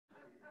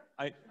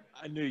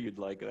I knew you'd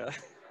like that.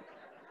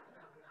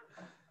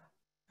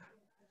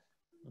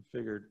 I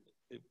figured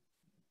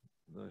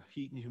the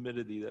heat and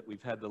humidity that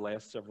we've had the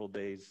last several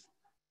days,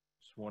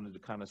 just wanted to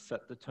kind of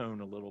set the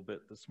tone a little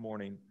bit this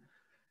morning.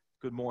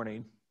 Good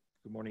morning.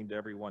 Good morning to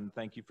everyone.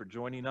 Thank you for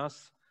joining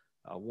us.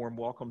 A warm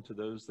welcome to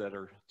those that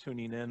are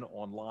tuning in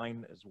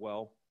online as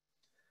well.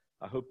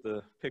 I hope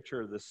the picture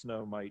of the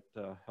snow might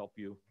help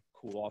you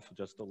cool off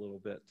just a little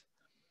bit.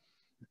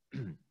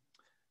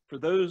 For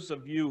those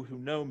of you who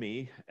know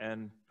me,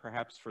 and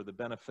perhaps for the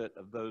benefit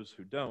of those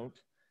who don't,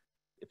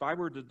 if I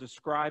were to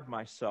describe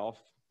myself,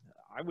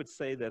 I would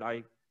say that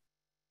I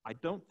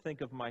don't think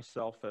of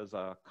myself as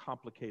a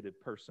complicated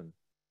person.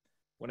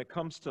 When it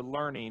comes to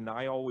learning,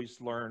 I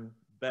always learn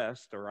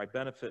best, or I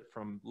benefit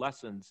from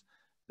lessons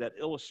that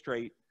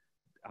illustrate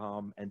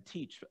and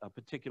teach a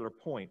particular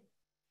point.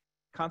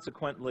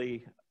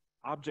 Consequently,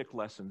 object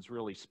lessons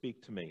really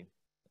speak to me.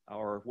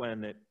 Or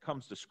when it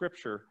comes to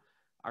Scripture,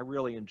 I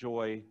really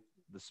enjoy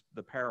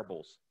the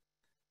parables.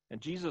 And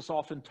Jesus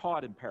often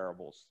taught in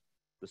parables.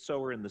 The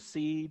sower and the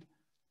seed,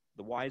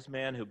 the wise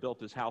man who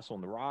built his house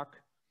on the rock,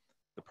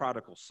 the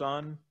prodigal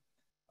son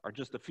are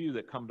just a few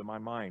that come to my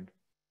mind.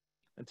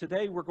 And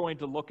today we're going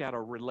to look at a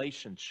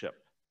relationship.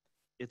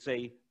 It's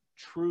a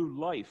true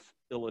life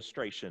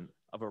illustration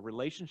of a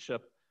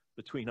relationship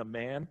between a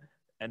man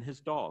and his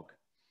dog.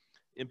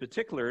 In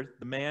particular,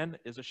 the man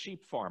is a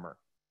sheep farmer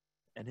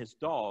and his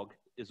dog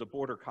is a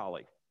border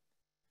collie.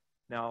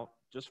 Now,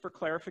 just for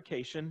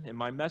clarification, in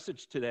my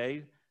message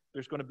today,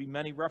 there's going to be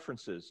many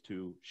references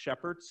to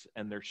shepherds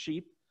and their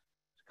sheep.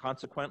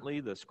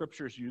 Consequently, the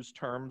scriptures use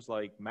terms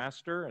like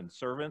master and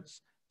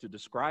servants to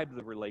describe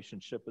the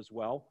relationship as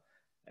well.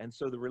 And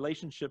so the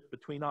relationship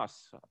between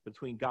us,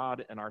 between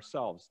God and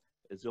ourselves,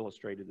 is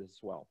illustrated as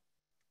well.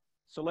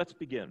 So let's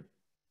begin.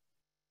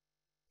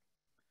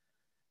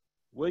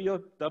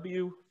 William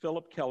W.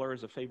 Philip Keller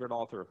is a favorite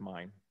author of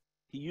mine.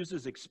 He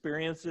uses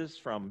experiences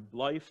from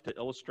life to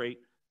illustrate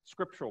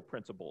scriptural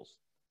principles.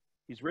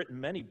 He's written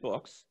many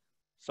books,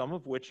 some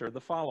of which are the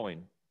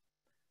following.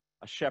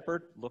 A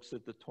shepherd looks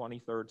at the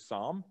 23rd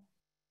Psalm.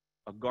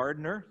 A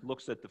gardener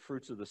looks at the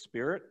fruits of the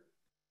Spirit.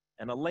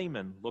 And a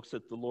layman looks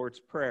at the Lord's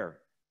Prayer.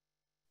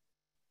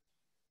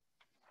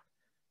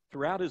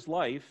 Throughout his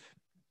life,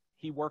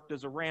 he worked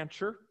as a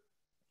rancher,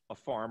 a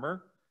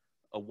farmer,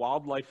 a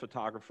wildlife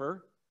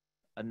photographer,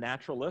 a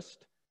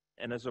naturalist,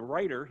 and as a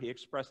writer, he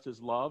expressed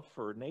his love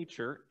for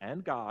nature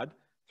and God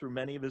through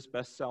many of his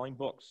best-selling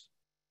books.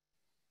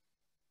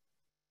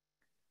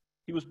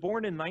 He was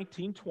born in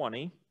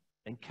 1920,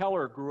 and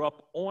Keller grew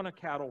up on a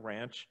cattle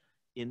ranch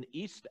in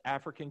East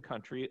African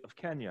country of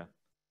Kenya.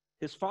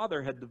 His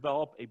father had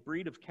developed a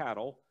breed of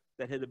cattle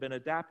that had been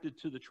adapted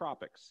to the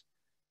tropics.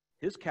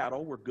 His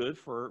cattle were good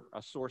for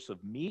a source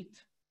of meat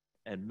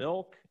and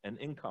milk and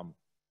income.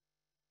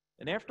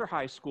 And after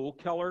high school,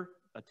 Keller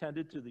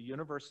attended to the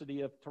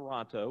University of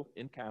Toronto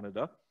in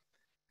Canada.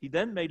 He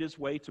then made his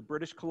way to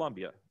British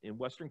Columbia in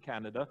Western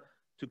Canada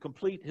to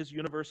complete his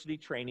university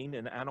training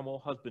in animal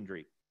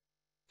husbandry.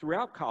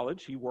 Throughout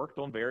college, he worked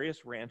on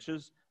various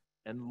ranches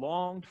and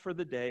longed for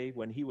the day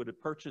when he would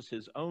purchase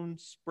his own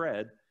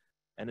spread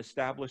and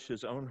establish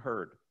his own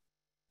herd.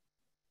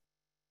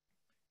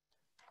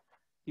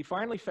 He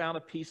finally found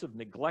a piece of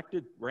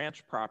neglected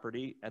ranch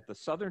property at the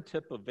southern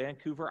tip of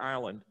Vancouver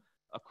Island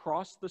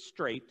across the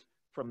strait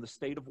from the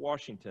state of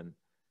Washington.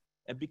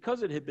 And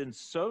because it had been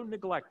so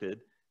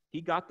neglected, he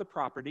got the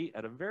property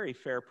at a very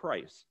fair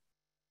price.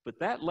 But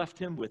that left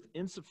him with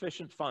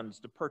insufficient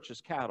funds to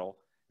purchase cattle,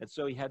 and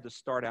so he had to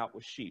start out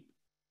with sheep.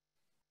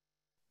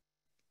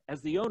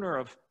 As the owner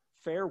of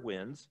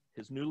Fairwinds,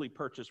 his newly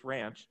purchased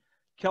ranch,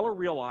 Keller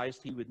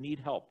realized he would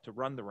need help to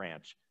run the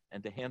ranch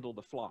and to handle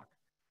the flock.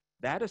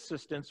 That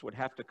assistance would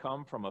have to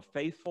come from a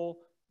faithful,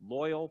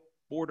 loyal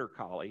border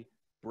collie,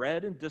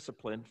 bred and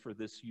disciplined for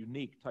this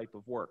unique type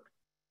of work.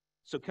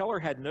 So Keller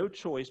had no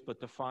choice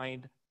but to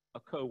find a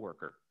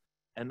co-worker,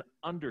 an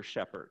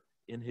under-shepherd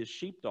in his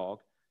sheepdog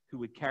who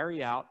would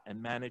carry out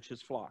and manage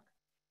his flock.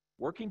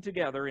 Working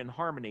together in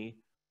harmony,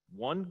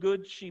 one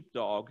good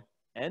sheepdog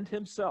and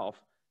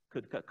himself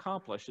could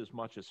accomplish as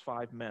much as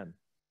 5 men.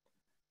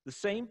 The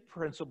same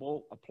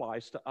principle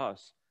applies to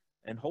us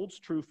and holds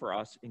true for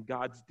us in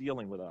God's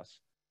dealing with us.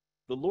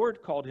 The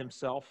Lord called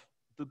himself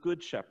the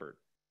Good Shepherd.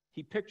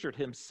 He pictured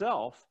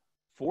himself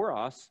for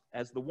us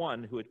as the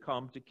one who had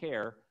come to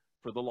care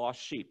for the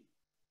lost sheep.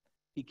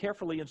 He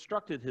carefully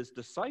instructed his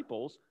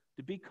disciples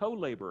to be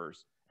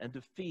co-laborers and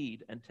to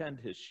feed and tend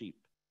his sheep.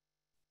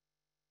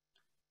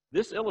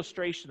 This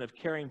illustration of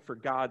caring for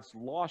God's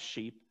lost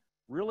sheep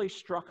really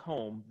struck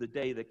home the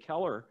day that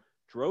Keller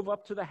drove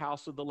up to the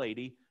house of the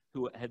lady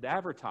who had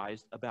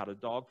advertised about a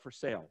dog for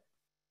sale.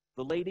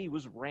 The lady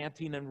was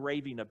ranting and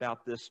raving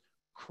about this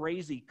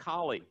crazy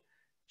collie.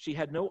 She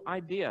had no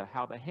idea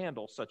how to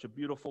handle such a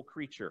beautiful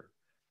creature,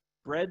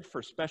 bred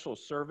for special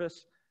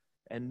service,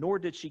 and nor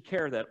did she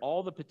care that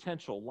all the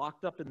potential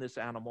locked up in this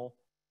animal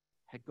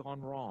had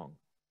gone wrong.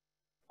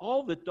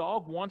 All the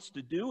dog wants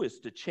to do is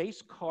to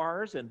chase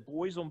cars and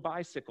boys on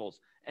bicycles,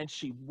 and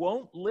she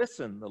won't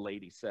listen, the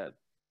lady said.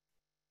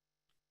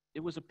 It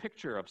was a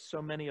picture of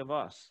so many of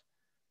us.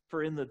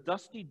 For in the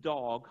dusty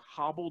dog,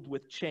 hobbled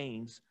with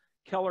chains,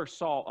 Keller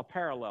saw a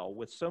parallel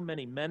with so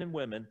many men and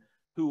women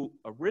who,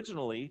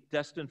 originally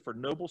destined for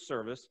noble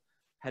service,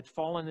 had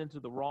fallen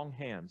into the wrong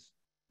hands.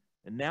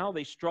 And now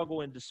they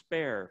struggle in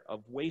despair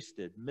of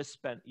wasted,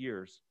 misspent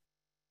years.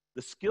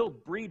 The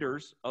skilled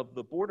breeders of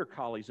the border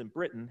collies in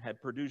Britain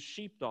had produced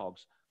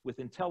sheepdogs with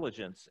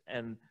intelligence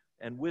and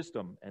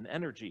wisdom and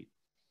energy.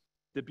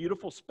 The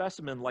beautiful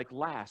specimen like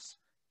Lass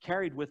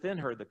carried within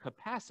her the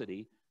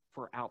capacity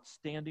for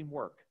outstanding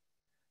work.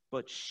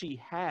 But she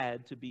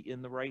had to be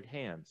in the right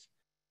hands.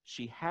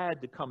 She had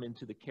to come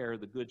into the care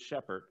of the Good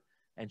Shepherd,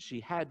 and she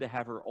had to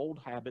have her old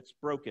habits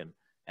broken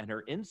and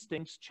her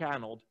instincts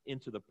channeled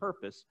into the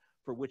purpose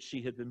for which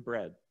she had been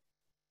bred.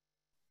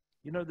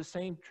 You know, the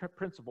same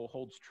principle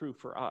holds true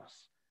for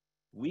us.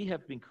 We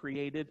have been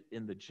created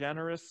in the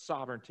generous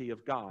sovereignty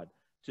of God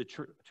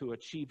to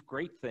achieve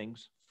great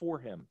things for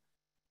him.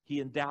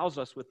 He endows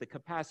us with the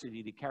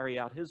capacity to carry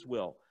out his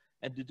will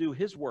and to do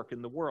his work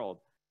in the world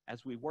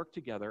as we work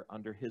together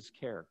under his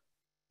care.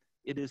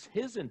 It is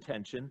his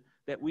intention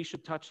that we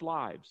should touch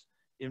lives,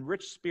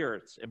 enrich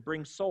spirits, and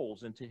bring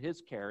souls into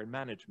his care and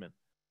management.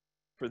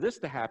 For this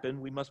to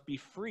happen, we must be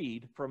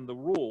freed from the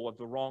rule of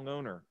the wrong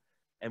owner,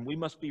 and we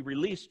must be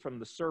released from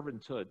the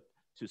servanthood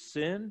to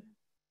sin,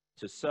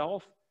 to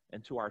self,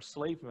 and to our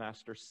slave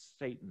master,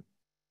 Satan.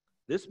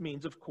 This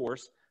means, of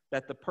course,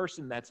 that the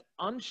person that's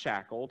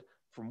unshackled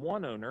from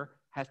one owner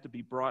has to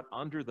be brought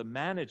under the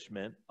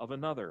management of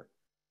another.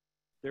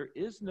 There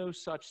is no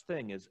such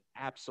thing as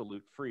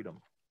absolute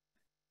freedom.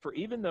 For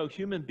even though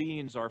human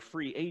beings are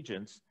free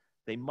agents,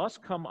 they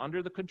must come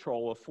under the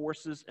control of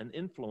forces and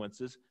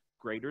influences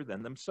greater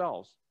than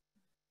themselves.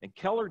 And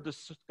Keller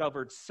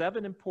discovered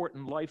 7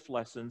 important life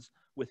lessons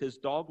with his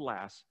dog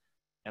Lass,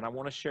 and I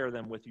want to share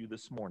them with you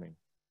this morning.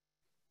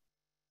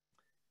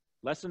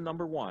 Lesson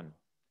number 1,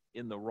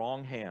 in the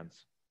wrong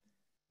hands.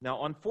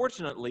 Now,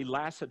 unfortunately,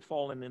 Lass had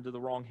fallen into the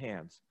wrong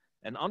hands,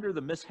 and under the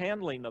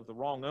mishandling of the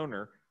wrong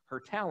owner, her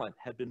talent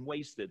had been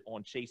wasted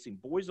on chasing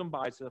boys on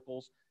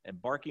bicycles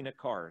and barking at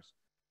cars.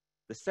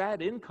 The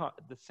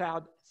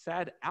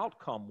sad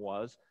outcome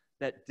was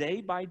that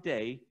day by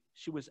day,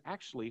 she was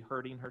actually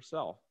hurting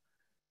herself.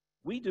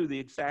 We do the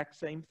exact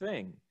same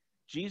thing.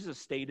 Jesus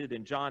stated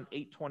in John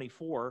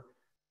 8:24,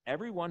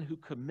 everyone who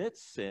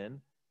commits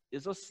sin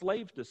is a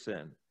slave to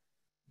sin.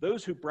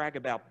 Those who brag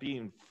about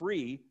being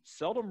free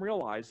seldom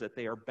realize that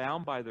they are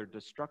bound by their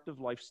destructive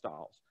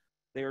lifestyles.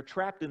 They are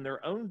trapped in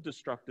their own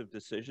destructive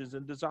decisions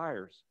and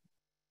desires.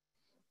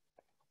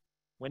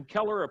 When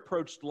Keller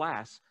approached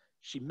Lass,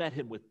 she met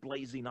him with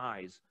blazing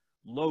eyes,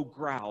 low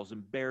growls,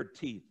 and bared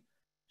teeth.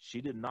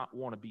 She did not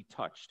want to be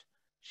touched.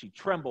 She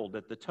trembled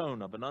at the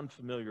tone of an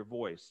unfamiliar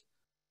voice.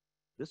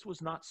 This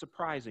was not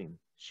surprising.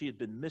 She had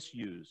been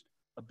misused,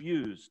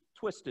 abused,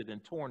 twisted,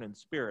 and torn in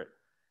spirit.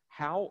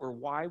 How or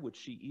why would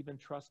she even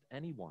trust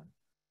anyone?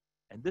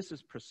 And this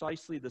is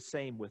precisely the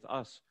same with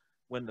us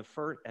when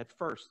at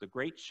first the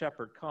great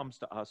shepherd comes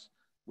to us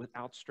with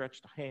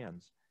outstretched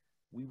hands.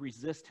 We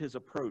resist his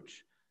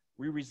approach.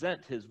 We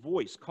resent his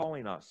voice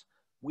calling us.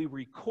 We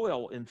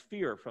recoil in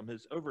fear from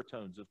his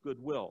overtones of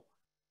goodwill.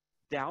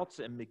 Doubts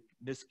and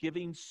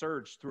misgivings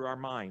surge through our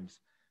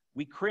minds.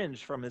 We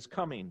cringe from his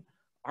coming.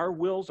 Our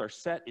wills are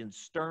set in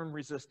stern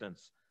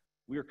resistance.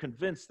 We are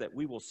convinced that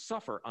we will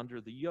suffer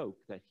under the yoke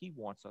that he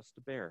wants us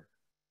to bear.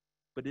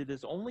 But it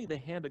is only the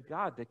hand of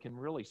God that can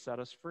really set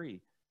us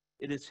free.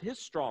 It is his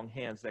strong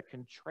hands that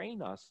can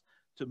train us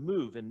to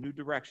move in new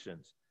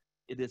directions.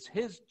 It is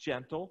his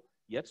gentle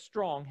yet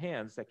strong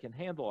hands that can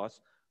handle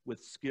us with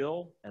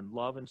skill and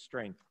love and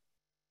strength.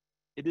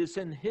 It is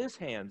in his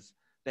hands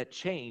that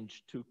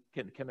change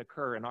can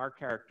occur in our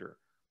character,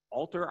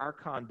 alter our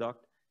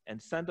conduct,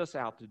 and send us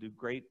out to do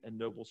great and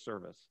noble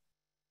service.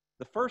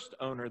 The first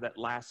owner that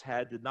Lass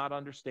had did not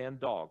understand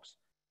dogs.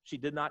 She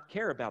did not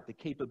care about the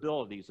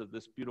capabilities of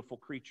this beautiful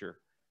creature.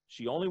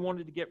 She only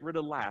wanted to get rid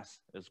of Lass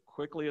as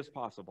quickly as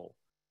possible.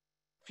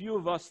 Few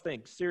of us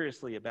think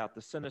seriously about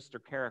the sinister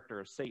character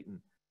of Satan.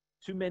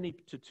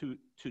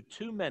 To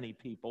too many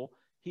people,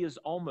 he is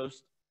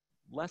almost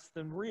less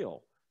than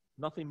real,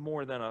 nothing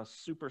more than a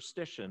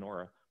superstition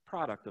or a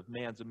product of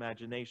man's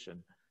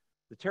imagination.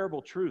 The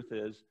terrible truth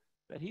is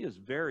that he is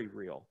very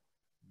real,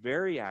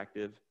 very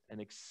active, and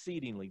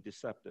exceedingly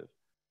deceptive.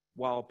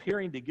 While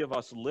appearing to give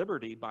us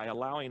liberty by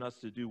allowing us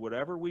to do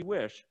whatever we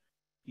wish,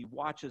 he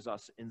watches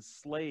us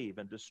enslave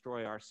and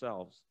destroy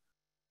ourselves.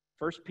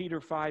 1 Peter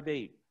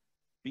 5:8,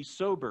 be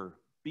sober,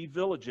 be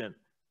vigilant,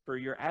 for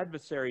your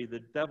adversary, the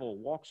devil,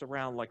 walks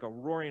around like a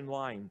roaring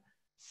lion,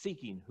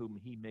 seeking whom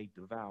he may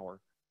devour.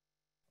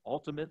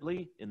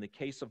 Ultimately, in the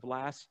case of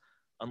Lass,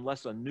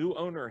 unless a new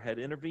owner had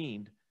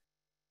intervened,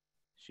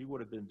 she would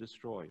have been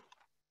destroyed.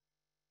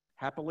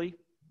 Happily,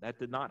 that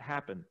did not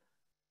happen.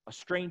 A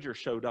stranger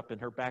showed up in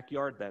her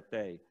backyard that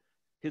day.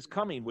 His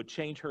coming would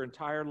change her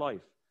entire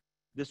life.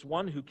 This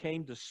one who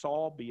came to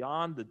Saul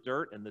beyond the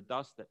dirt and the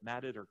dust that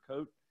matted her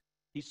coat.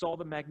 He saw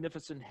the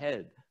magnificent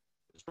head,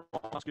 the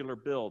strong muscular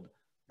build,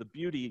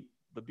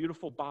 the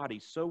beautiful body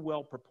so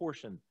well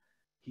proportioned.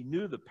 He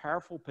knew the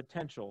powerful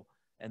potential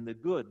and the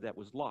good that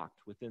was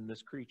locked within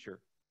this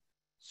creature.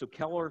 So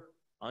Keller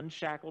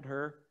unshackled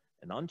her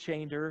and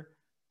unchained her,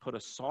 put a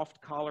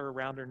soft collar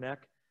around her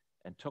neck,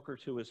 and took her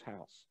to his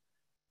house.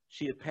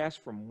 She had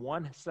passed from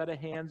one set of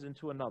hands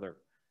into another,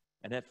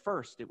 and at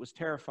first it was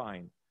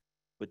terrifying,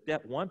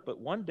 but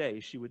one day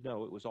she would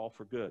know it was all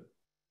for good.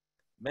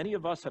 Many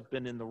of us have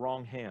been in the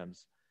wrong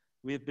hands.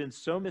 We have been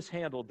so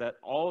mishandled that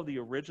all of the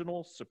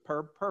original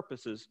superb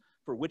purposes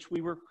for which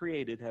we were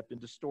created have been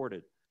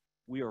distorted.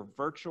 We are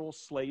virtual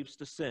slaves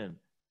to sin,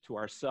 to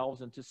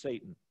ourselves and to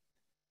Satan.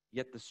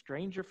 Yet the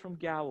stranger from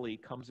Galilee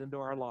comes into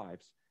our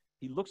lives.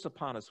 He looks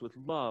upon us with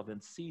love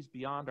and sees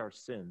beyond our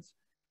sins.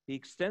 He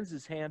extends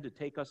his hand to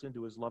take us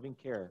into his loving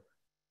care.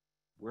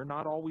 We're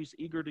not always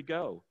eager to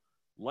go.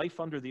 Life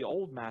under the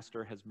old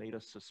master has made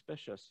us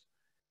suspicious.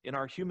 In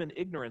our human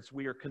ignorance,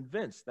 we are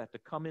convinced that to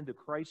come into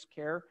Christ's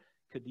care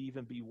could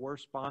even be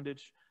worse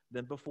bondage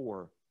than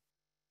before.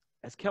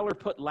 As Keller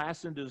put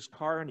Lass into his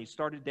car and he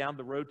started down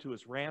the road to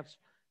his ranch,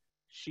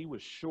 she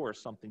was sure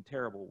something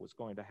terrible was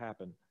going to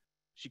happen.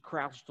 She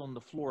crouched on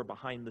the floor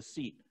behind the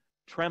seat,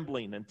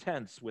 trembling and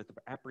tense with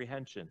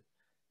apprehension.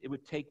 It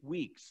would take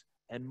weeks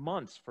and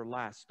months for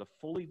Lass to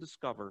fully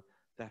discover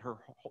that her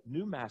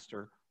new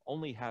master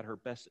only had her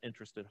best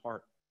interest at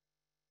heart.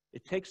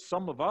 It takes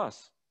some of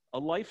us a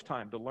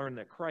lifetime to learn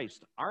that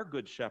Christ, our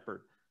good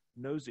shepherd,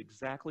 knows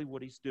exactly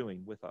what he's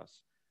doing with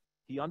us.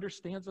 He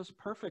understands us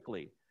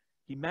perfectly.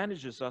 He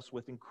manages us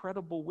with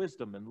incredible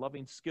wisdom and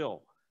loving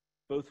skill,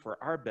 both for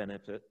our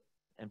benefit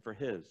and for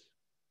his.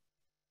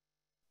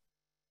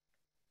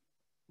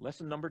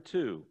 Lesson number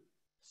 2,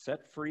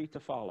 set free to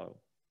follow.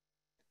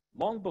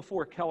 Long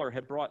before Keller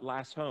had brought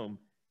Lass home,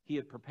 he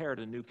had prepared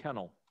a new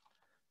kennel.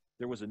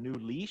 There was a new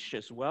leash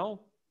as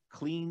well,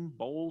 clean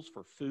bowls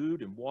for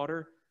food and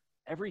water.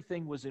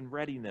 Everything was in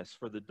readiness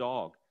for the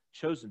dog,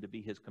 chosen to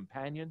be his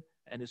companion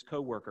and his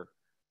co-worker.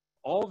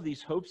 All of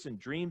these hopes and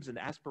dreams and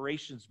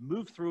aspirations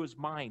moved through his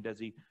mind as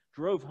he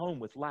drove home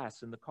with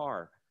Lass in the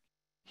car.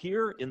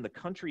 Here in the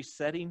country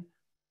setting,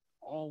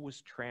 all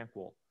was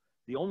tranquil.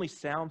 The only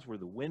sounds were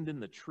the wind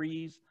in the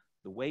trees,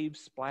 the waves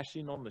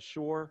splashing on the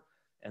shore,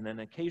 and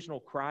an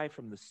occasional cry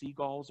from the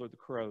seagulls or the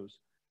crows.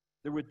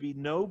 There would be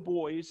no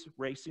boys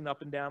racing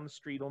up and down the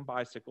street on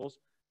bicycles,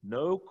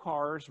 no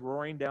cars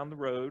roaring down the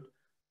road.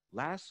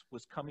 Lass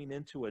was coming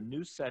into a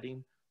new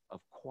setting of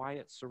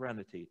quiet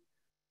serenity.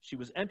 She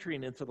was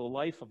entering into the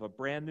life of a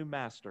brand new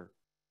master.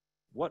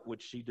 What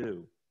would she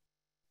do?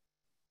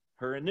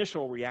 Her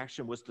initial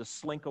reaction was to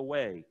slink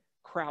away,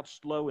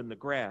 crouched low in the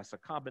grass, a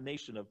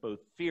combination of both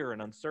fear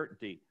and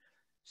uncertainty.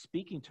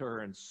 Speaking to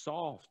her in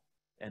soft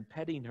and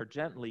petting her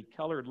gently,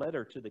 Keller led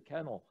her to the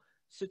kennel,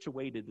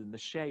 situated in the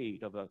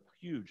shade of a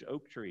huge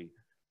oak tree.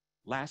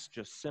 Lass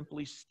just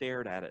simply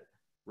stared at it,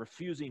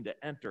 refusing to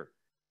enter.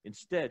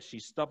 Instead, she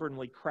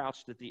stubbornly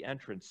crouched at the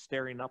entrance,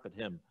 staring up at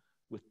him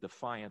with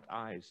defiant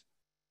eyes.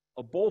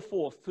 A bowl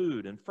full of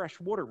food and fresh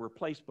water were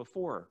placed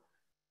before her,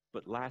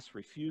 but Lass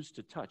refused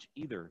to touch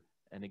either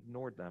and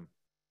ignored them.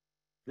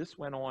 This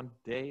went on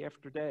day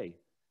after day.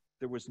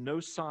 There was no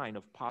sign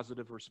of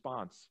positive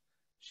response.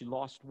 She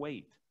lost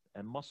weight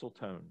and muscle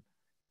tone.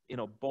 In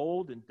a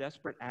bold and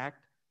desperate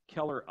act,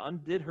 Keller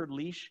undid her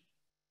leash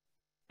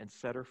and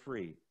set her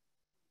free.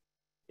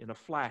 In a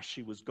flash,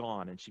 she was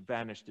gone, and she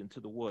vanished into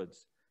the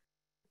woods.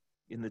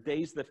 In the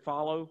days that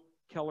follow,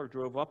 Keller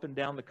drove up and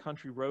down the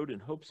country road in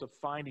hopes of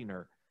finding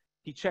her.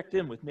 He checked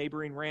in with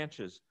neighboring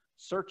ranches,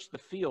 searched the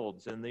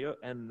fields and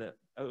the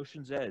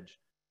ocean's edge,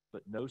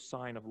 but no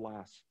sign of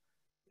Lass.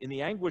 In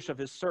the anguish of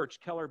his search,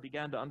 Keller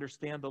began to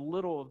understand a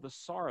little of the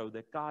sorrow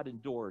that God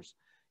endures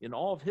in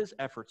all of his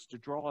efforts to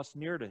draw us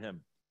near to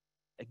him.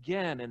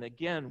 Again and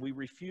again, we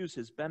refuse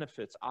his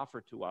benefits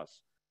offered to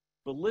us.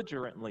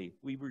 Belligerently,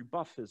 we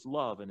rebuff his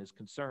love and his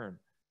concern.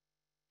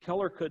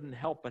 Keller couldn't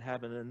help but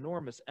have an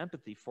enormous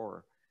empathy for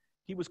her.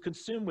 He was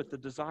consumed with the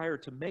desire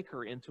to make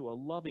her into a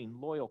loving,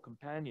 loyal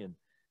companion.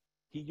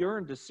 He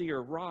yearned to see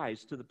her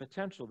rise to the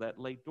potential that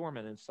lay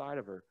dormant inside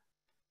of her.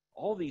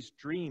 All these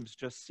dreams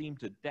just seemed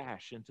to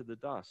dash into the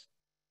dust.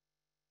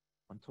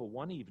 Until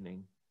one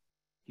evening,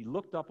 he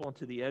looked up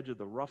onto the edge of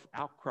the rough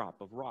outcrop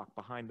of rock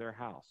behind their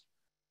house,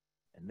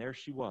 and there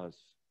she was.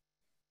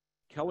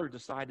 Keller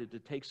decided to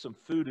take some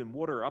food and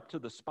water up to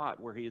the spot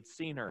where he had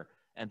seen her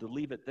and to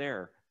leave it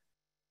there.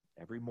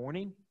 Every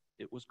morning,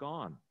 it was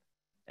gone,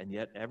 and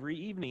yet every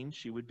evening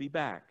she would be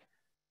back.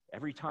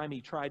 Every time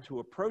he tried to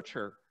approach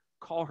her,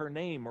 call her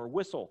name, or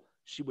whistle,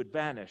 she would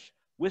vanish,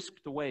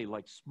 whisked away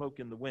like smoke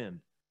in the wind.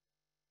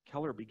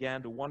 Keller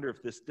began to wonder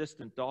if this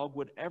distant dog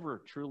would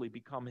ever truly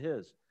become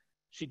his.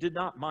 She did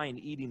not mind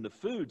eating the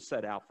food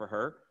set out for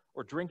her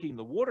or drinking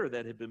the water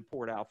that had been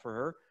poured out for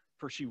her,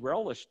 for she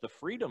relished the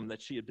freedom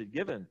that she had been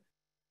given.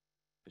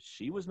 But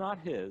she was not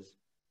his,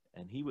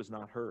 and he was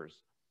not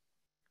hers.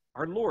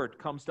 Our Lord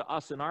comes to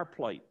us in our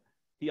plight.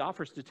 He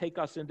offers to take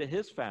us into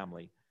his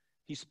family.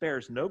 He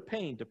spares no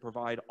pain to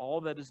provide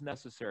all that is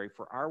necessary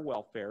for our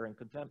welfare and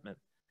contentment.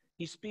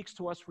 He speaks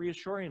to us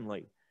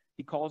reassuringly.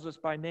 He calls us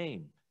by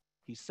name.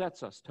 He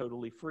sets us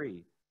totally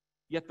free.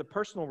 Yet the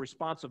personal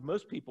response of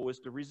most people is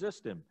to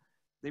resist him.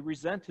 They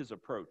resent his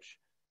approach.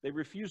 They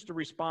refuse to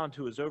respond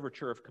to his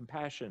overture of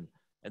compassion,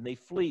 and they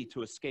flee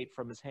to escape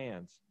from his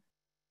hands.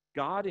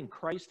 God in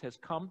Christ has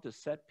come to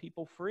set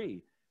people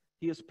free.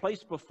 He has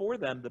placed before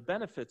them the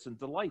benefits and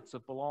delights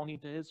of belonging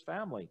to his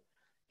family.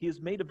 He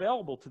has made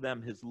available to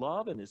them his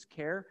love and his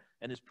care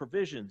and his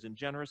provisions in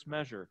generous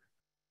measure.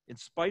 In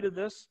spite of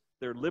this,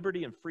 their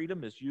liberty and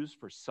freedom is used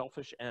for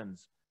selfish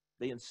ends.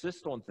 They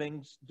insist on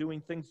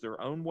doing things their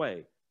own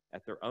way,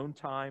 at their own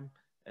time,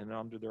 and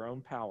under their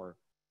own power.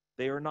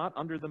 They are not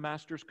under the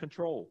master's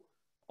control.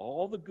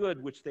 All the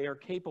good which they are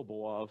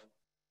capable of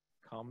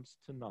comes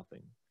to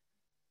nothing.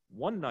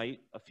 One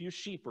night, a few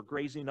sheep were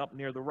grazing up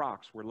near the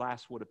rocks where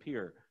Lass would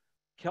appear.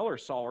 Keller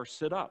saw her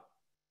sit up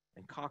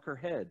and cock her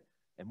head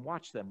and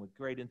watch them with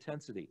great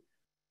intensity.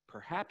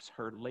 Perhaps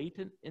her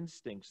latent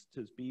instincts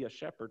to be a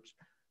shepherd's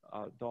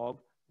dog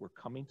were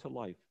coming to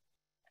life.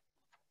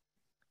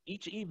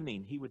 Each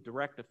evening, he would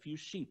direct a few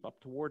sheep up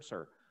towards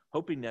her,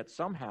 hoping that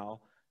somehow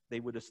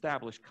they would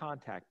establish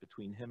contact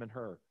between him and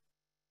her.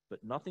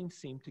 But nothing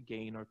seemed to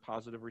gain a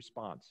positive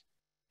response.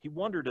 He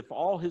wondered if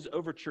all his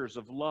overtures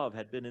of love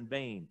had been in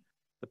vain.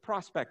 The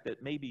prospect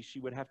that maybe she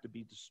would have to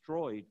be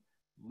destroyed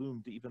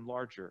loomed even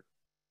larger.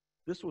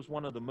 This was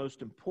one of the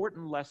most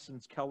important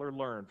lessons Keller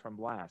learned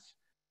from Lass.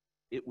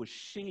 It was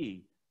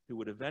she who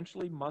would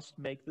eventually must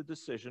make the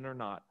decision or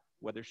not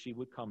whether she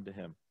would come to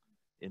him,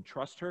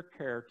 entrust her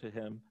care to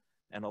him,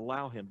 and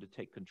allow him to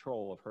take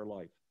control of her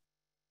life.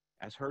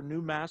 As her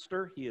new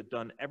master, he had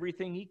done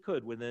everything he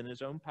could within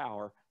his own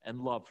power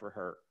and love for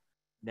her.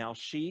 Now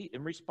she,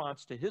 in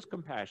response to his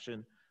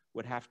compassion,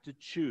 would have to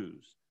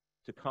choose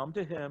to come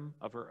to him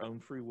of her own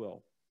free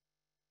will.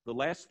 The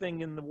last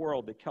thing in the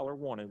world that Keller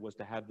wanted was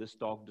to have this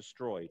dog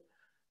destroyed.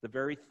 The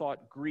very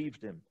thought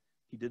grieved him.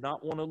 He did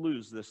not want to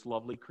lose this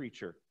lovely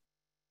creature.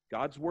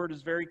 God's word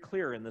is very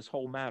clear in this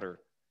whole matter.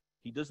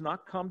 He does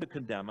not come to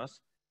condemn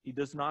us. He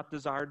does not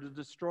desire to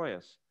destroy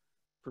us.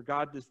 For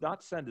God does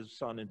not send his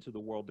Son into the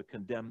world to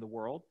condemn the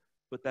world,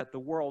 but that the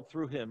world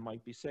through him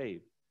might be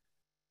saved.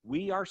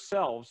 We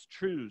ourselves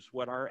choose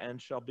what our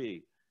end shall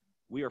be.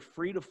 We are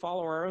free to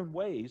follow our own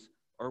ways,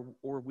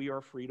 or we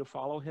are free to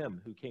follow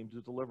him who came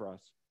to deliver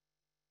us.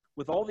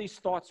 With all these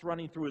thoughts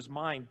running through his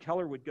mind,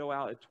 Keller would go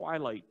out at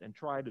twilight and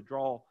try to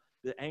draw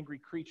the angry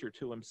creature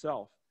to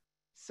himself.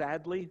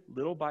 Sadly,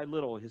 little by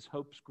little, his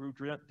hopes grew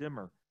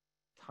dimmer.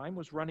 Time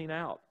was running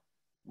out.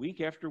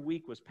 Week after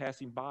week was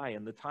passing by,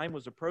 and the time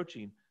was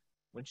approaching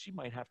when she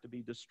might have to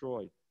be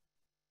destroyed.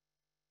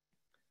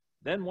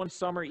 Then one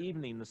summer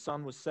evening, the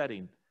sun was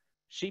setting.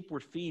 Sheep were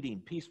feeding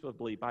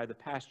peacefully by the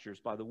pastures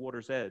by the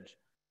water's edge.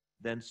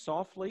 Then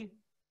softly,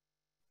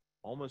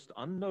 almost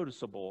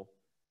unnoticeable,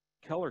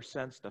 Keller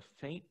sensed a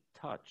faint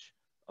touch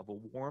of a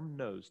warm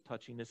nose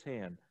touching his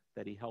hand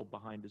that he held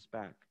behind his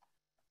back.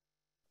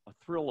 A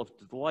thrill of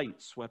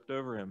delight swept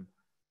over him.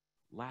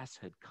 Lass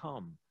had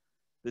come.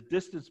 The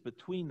distance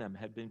between them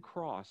had been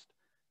crossed.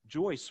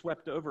 Joy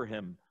swept over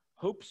him.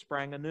 Hope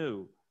sprang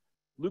anew.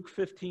 Luke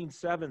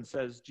 15:7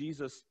 says,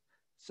 Jesus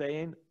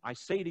saying, I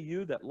say to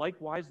you that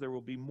likewise there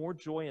will be more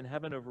joy in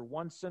heaven over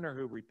one sinner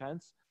who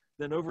repents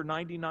than over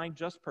 99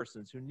 just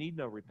persons who need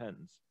no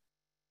repentance.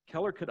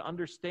 Keller could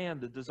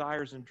understand the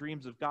desires and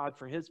dreams of God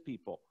for his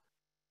people.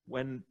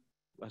 When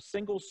a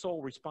single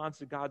soul responds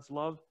to God's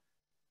love,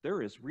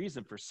 there is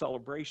reason for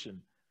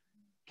celebration.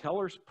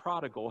 Keller's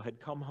prodigal had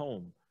come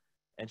home,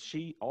 and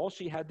all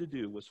she had to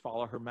do was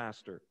follow her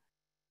master.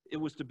 It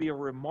was to be a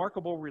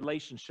remarkable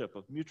relationship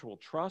of mutual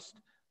trust,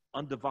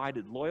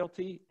 undivided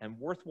loyalty, and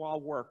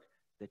worthwhile work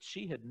that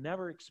she had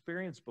never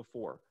experienced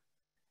before.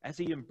 As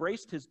he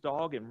embraced his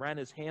dog and ran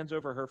his hands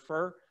over her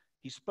fur,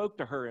 he spoke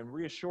to her in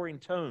reassuring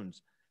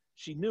tones.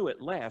 She knew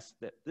at last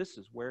that this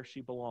is where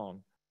she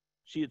belonged.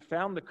 She had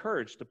found the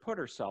courage to put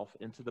herself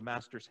into the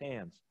master's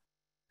hands.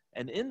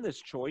 And in this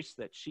choice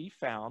that she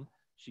found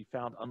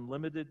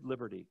unlimited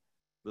liberty,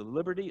 the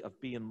liberty of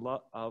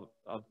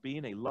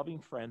being a loving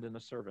friend and a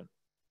servant.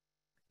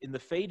 In the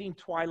fading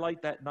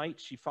twilight that night,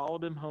 she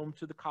followed him home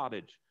to the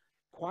cottage.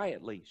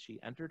 Quietly, she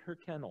entered her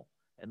kennel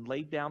and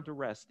laid down to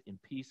rest in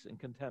peace and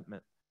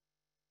contentment.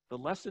 The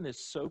lesson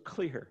is so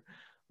clear.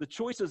 The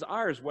choice is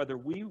ours whether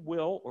we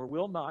will or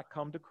will not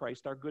come to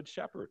Christ, our good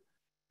shepherd.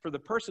 For the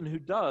person who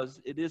does,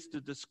 it is to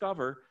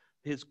discover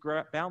his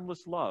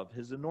boundless love,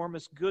 his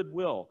enormous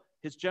goodwill,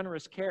 his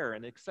generous care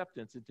and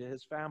acceptance into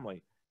his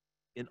family.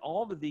 In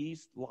all of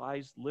these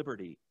lies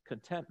liberty,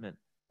 contentment,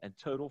 and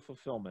total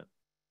fulfillment.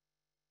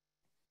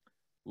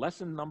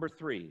 Lesson number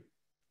 3,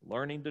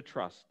 learning to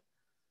trust.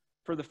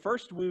 For the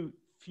first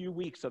few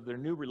weeks of their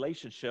new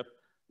relationship,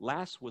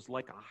 Lass was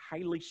like a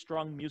highly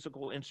strung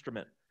musical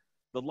instrument.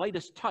 The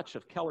lightest touch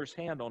of Keller's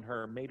hand on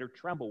her made her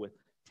tremble with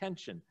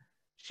tension.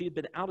 She had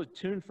been out of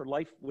tune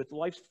with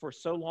life for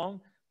so long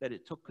that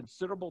it took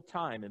considerable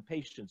time and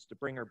patience to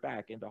bring her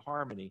back into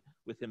harmony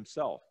with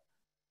himself.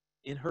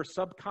 In her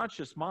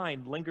subconscious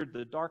mind lingered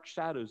the dark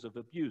shadows of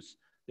abuse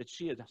that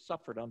she had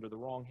suffered under the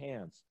wrong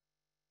hands.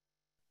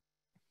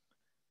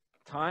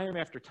 Time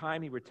after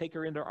time, he would take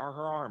her into her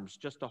arms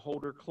just to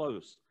hold her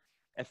close.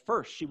 At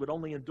first, she would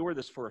only endure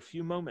this for a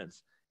few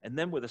moments, and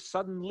then with a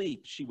sudden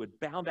leap, she would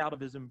bound out of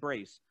his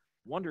embrace,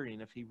 wondering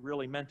if he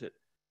really meant it.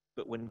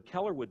 But when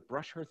Keller would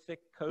brush her thick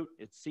coat,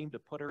 it seemed to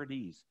put her at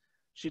ease.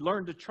 She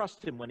learned to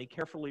trust him when he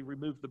carefully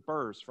removed the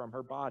burrs from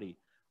her body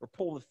or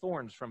pulled the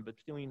thorns from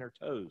between her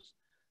toes.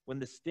 When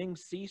the sting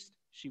ceased,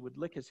 she would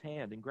lick his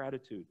hand in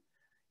gratitude.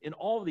 In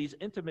all of these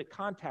intimate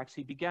contacts,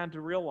 he began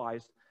to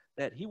realize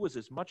that he was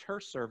as much her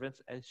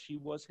servant as she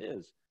was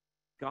his.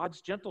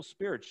 God's gentle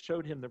spirit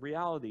showed him the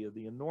reality of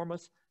the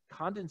enormous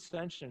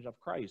condescension of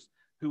Christ,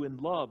 who in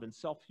love and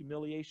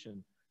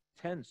self-humiliation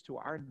tends to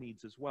our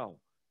needs as well.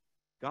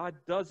 God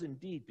does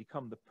indeed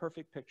become the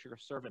perfect picture of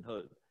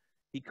servanthood.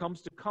 He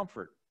comes to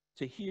comfort,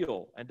 to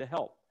heal, and to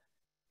help.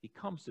 He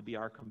comes to be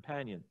our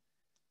companion.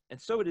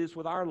 And so it is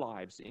with our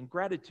lives. In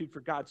gratitude for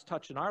God's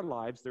touch in our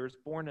lives, there is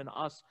born in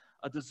us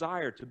a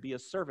desire to be a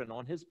servant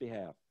on his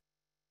behalf.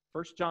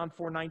 1 John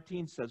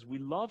 4:19 says, we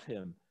love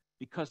him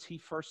because he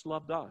first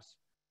loved us.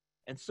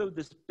 And so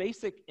this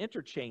basic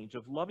interchange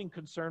of loving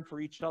concern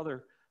for each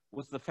other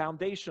was the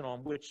foundation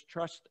on which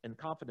trust and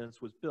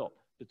confidence was built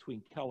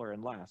between Keller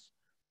and Lass.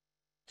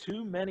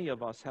 Too many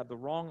of us have the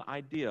wrong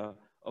idea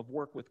of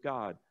work with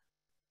God.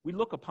 We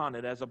look upon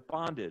it as a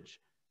bondage,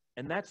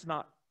 and that's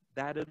not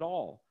that at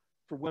all.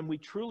 For when we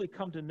truly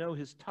come to know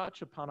his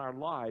touch upon our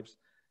lives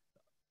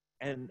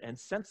and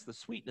sense the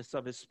sweetness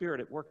of his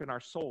spirit at work in our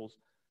souls,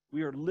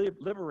 we are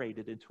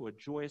liberated into a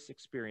joyous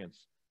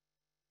experience.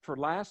 For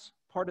Lass,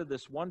 part of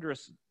this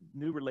wondrous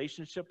new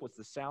relationship was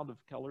the sound of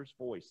Keller's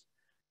voice.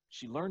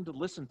 She learned to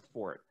listen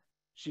for it.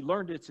 She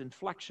learned its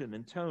inflection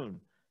and tone.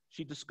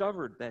 She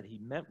discovered that he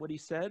meant what he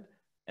said,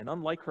 and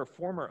unlike her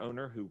former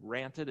owner who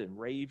ranted and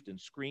raved and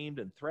screamed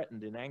and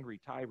threatened in angry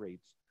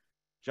tirades,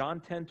 John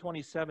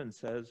 10:27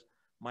 says,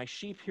 my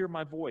sheep hear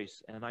my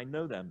voice, and I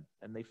know them,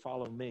 and they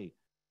follow me.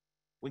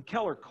 When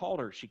Keller called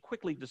her, she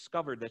quickly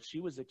discovered that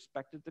she was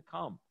expected to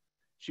come.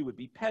 She would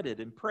be petted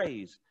and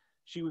praised.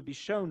 She would be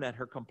shown that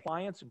her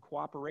compliance and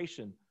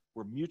cooperation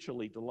were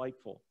mutually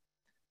delightful.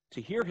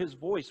 To hear his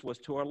voice was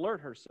to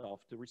alert herself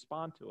to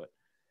respond to it.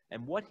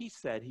 And what he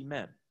said, he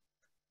meant.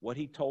 What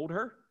he told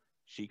her,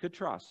 she could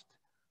trust.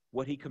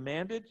 What he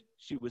commanded,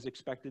 she was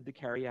expected to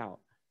carry out.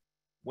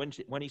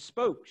 When he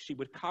spoke, she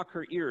would cock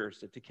her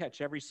ears to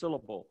catch every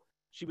syllable.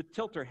 She would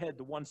tilt her head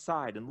to one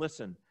side and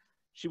listen.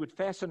 She would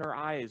fasten her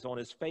eyes on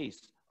his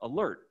face,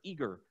 alert,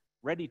 eager,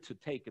 ready to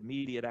take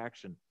immediate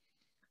action.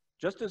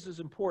 Just as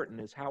important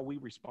is how we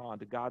respond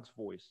to God's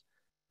voice.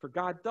 For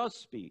God does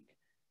speak.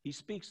 He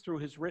speaks through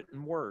his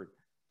written word,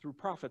 through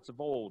prophets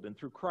of old, and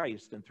through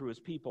Christ, and through his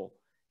people.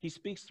 He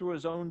speaks through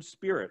his own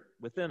spirit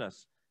within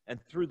us, and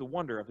through the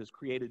wonder of his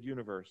created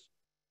universe.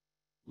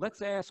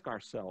 Let's ask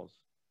ourselves,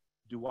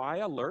 do I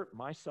alert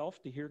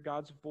myself to hear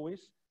God's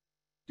voice?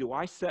 Do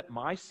I set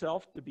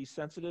myself to be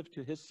sensitive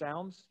to his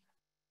sounds?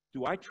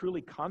 Do I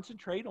truly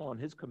concentrate on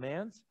his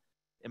commands?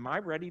 Am I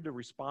ready to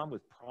respond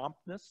with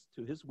promptness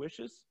to his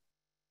wishes?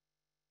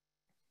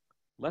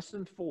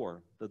 Lesson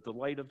 4, the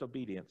delight of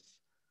obedience.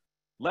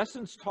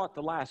 Lessons taught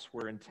to Lass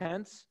were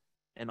intense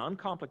and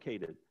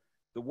uncomplicated.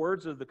 The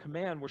words of the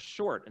command were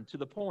short and to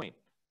the point.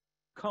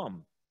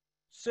 Come,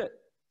 sit,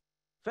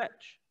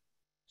 fetch,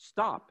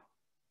 stop,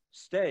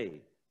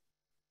 stay,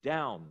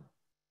 down,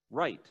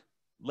 right,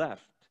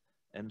 left,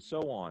 and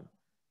so on.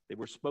 They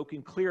were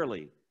spoken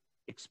clearly,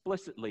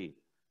 explicitly,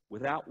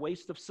 without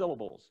waste of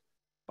syllables.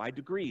 By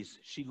degrees,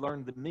 she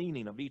learned the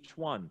meaning of each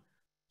one.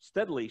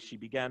 Steadily, she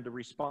began to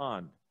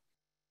respond.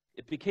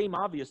 It became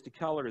obvious to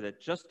Keller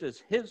that just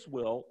as his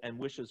will and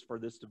wishes for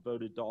this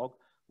devoted dog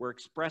were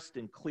expressed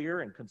in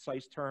clear and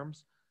concise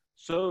terms,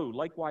 so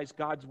likewise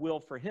God's will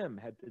for him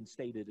had been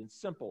stated in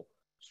simple,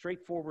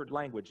 straightforward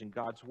language in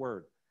God's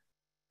word.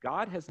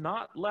 God has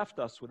not left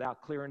us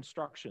without clear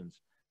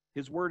instructions.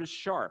 His word is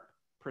sharp,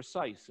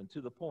 precise, and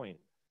to the point.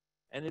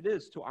 And it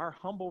is to our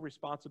humble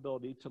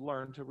responsibility to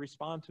learn to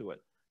respond to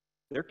it.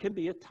 There can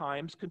be at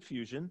times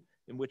confusion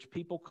in which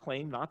people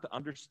claim not to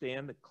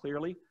understand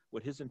clearly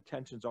what his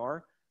intentions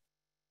are.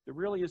 There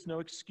really is no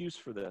excuse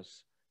for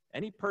this.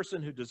 Any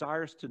person who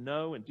desires to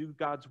know and do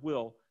God's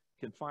will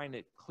can find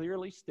it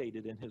clearly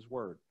stated in his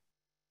word.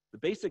 The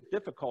basic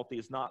difficulty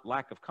is not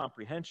lack of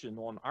comprehension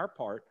on our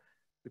part.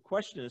 The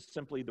question is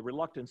simply the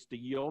reluctance to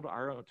yield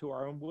to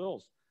our own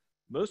wills.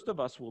 Most of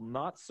us will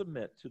not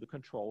submit to the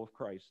control of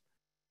Christ.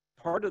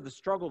 Part of the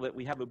struggle that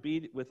we have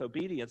with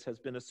obedience has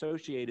been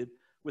associated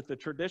with the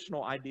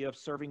traditional idea of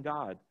serving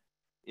God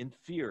in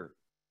fear.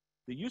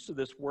 The use of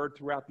this word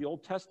throughout the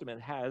Old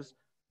Testament has,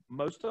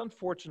 most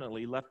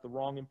unfortunately, left the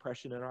wrong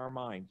impression in our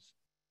minds.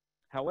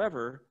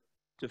 However,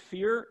 to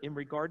fear in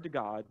regard to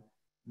God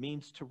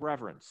means to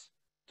reverence,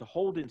 to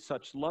hold in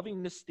such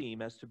loving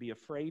esteem as to be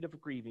afraid of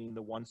grieving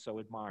the one so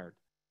admired.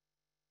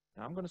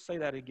 Now, I'm going to say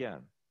that again.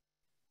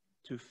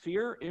 To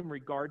fear in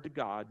regard to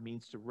God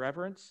means to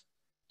reverence,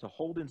 to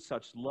hold in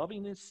such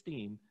loving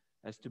esteem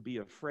as to be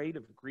afraid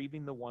of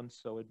grieving the one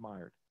so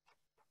admired.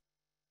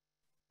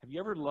 Have you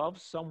ever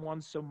loved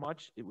someone so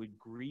much it would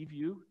grieve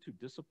you to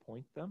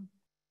disappoint them?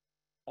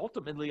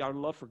 Ultimately, our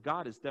love for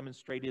God is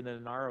demonstrated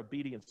in our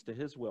obedience to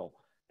his will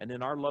and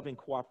in our loving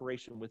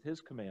cooperation with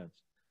his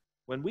commands.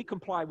 When we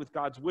comply with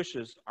God's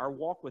wishes, our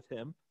walk with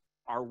him,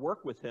 our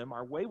work with him,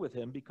 our way with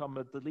him become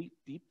a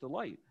deep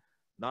delight.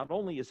 Not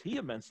only is he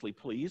immensely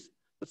pleased,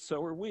 but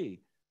so are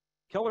we.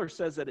 Keller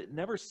says that it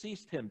never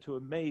ceased him to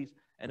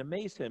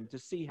amaze him to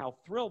see how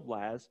thrilled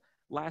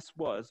Lass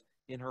was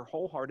in her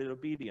wholehearted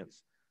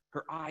obedience.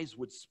 Her eyes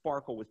would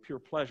sparkle with pure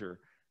pleasure.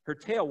 Her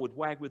tail would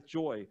wag with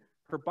joy.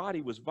 Her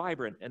body was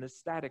vibrant and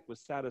ecstatic with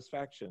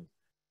satisfaction.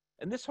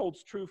 And this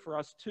holds true for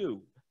us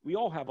too. We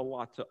all have a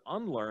lot to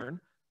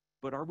unlearn,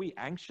 but are we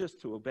anxious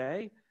to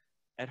obey?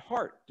 At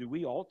heart, do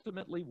we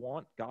ultimately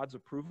want God's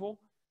approval?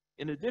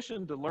 In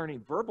addition to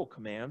learning verbal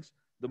commands,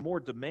 the more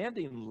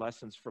demanding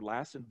lessons for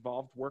Lass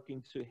involved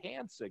working to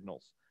hand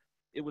signals.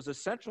 It was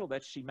essential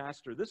that she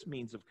master this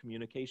means of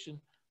communication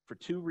for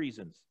two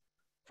reasons.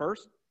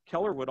 First,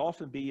 Keller would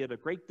often be at a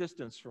great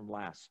distance from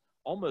Lass,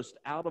 almost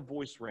out of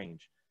voice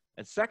range.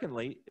 And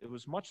secondly, it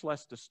was much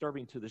less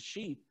disturbing to the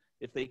sheep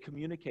if they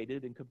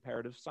communicated in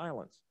comparative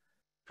silence.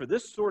 For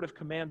this sort of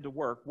command to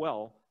work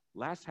well,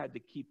 Lass had to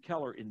keep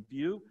Keller in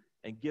view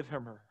and give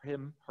him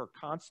her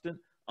constant,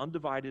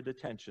 undivided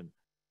attention.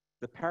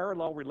 The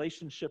parallel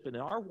relationship in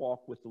our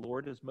walk with the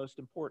Lord is most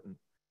important.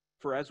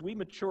 For as we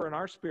mature in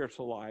our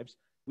spiritual lives,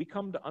 we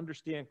come to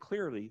understand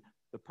clearly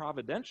the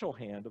providential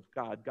hand of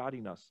God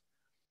guiding us.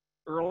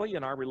 Early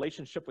in our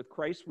relationship with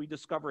Christ, we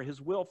discover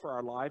his will for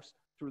our lives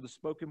through the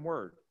spoken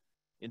word.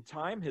 In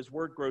time, his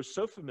word grows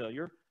so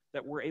familiar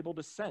that we're able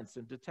to sense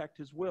and detect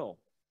his will.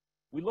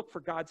 We look for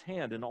God's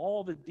hand in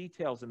all the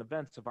details and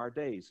events of our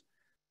days.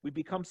 We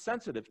become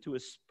sensitive to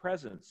his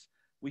presence.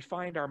 We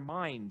find our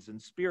minds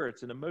and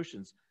spirits and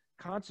emotions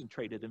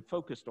concentrated and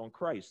focused on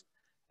Christ,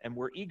 and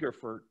we're eager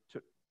for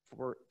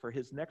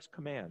his next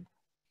command.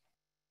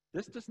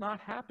 This does not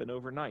happen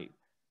overnight.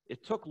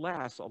 It took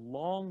Lass a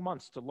long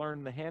months to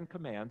learn the hand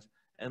commands,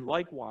 and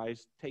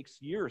likewise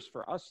takes years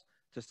for us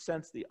to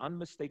sense the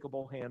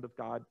unmistakable hand of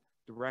God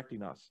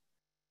directing us.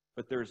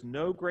 But there's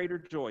no greater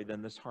joy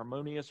than this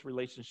harmonious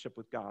relationship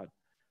with God.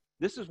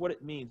 This is what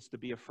it means to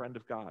be a friend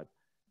of God.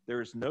 There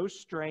is no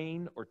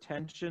strain or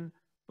tension,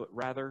 but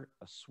rather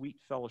a sweet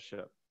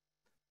fellowship.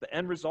 The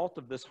end result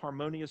of this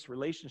harmonious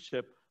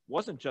relationship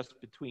wasn't just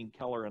between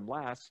Keller and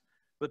Lass,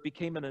 but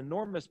became an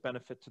enormous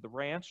benefit to the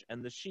ranch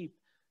and the sheep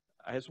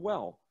as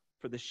well.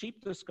 For the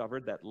sheep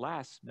discovered that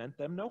Lass meant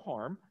them no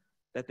harm,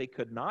 that they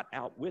could not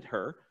outwit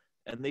her,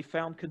 and they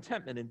found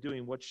contentment in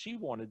doing what she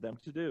wanted them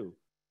to do.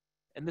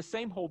 And the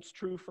same holds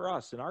true for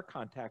us in our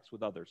contacts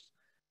with others.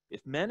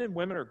 If men and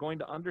women are going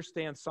to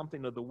understand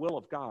something of the will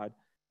of God,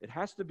 it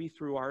has to be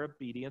through our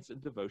obedience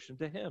and devotion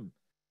to him.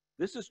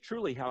 This is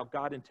truly how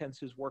God intends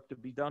his work to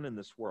be done in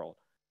this world.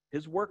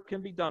 His work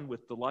can be done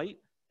with delight,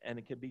 and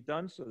it can be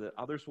done so that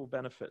others will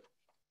benefit.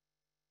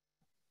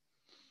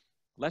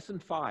 Lesson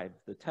 5,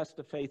 the test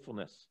of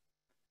faithfulness.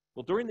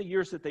 Well, during the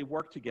years that they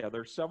worked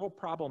together, several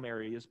problem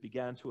areas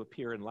began to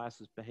appear in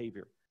Lass's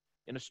behavior.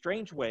 In a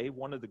strange way,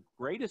 one of the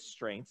greatest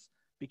strengths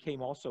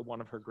became also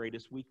one of her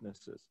greatest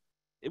weaknesses.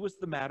 It was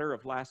the matter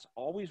of Lass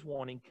always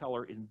wanting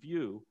Keller in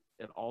view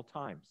at all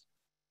times.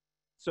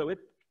 So it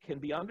can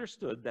be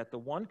understood that the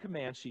one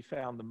command she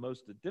found the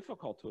most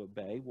difficult to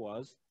obey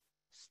was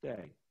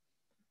stay.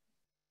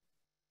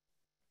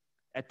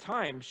 At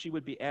times, she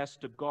would be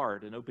asked to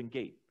guard an open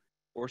gate,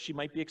 or she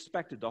might be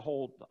expected to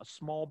hold a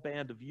small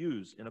band of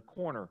ewes in a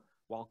corner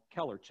while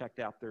Keller checked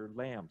out their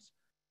lambs.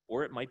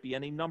 Or it might be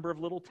any number of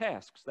little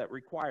tasks that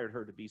required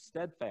her to be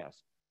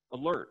steadfast,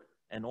 alert,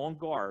 and on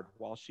guard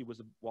while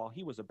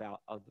he was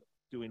about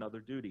doing other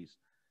duties.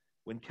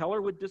 When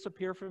Keller would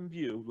disappear from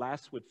view,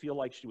 Lass would feel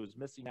like she was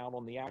missing out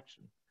on the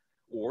action,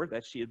 or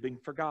that she had been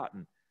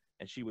forgotten,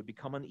 and she would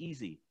become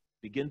uneasy,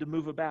 begin to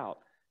move about,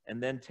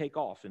 and then take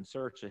off in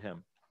search of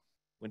him.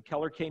 When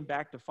Keller came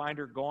back to find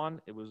her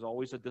gone, it was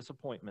always a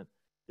disappointment.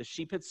 The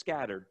sheep had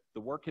scattered, the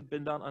work had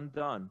been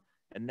undone,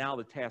 and now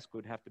the task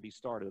would have to be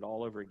started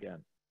all over again.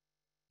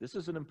 This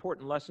is an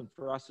important lesson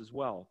for us as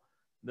well.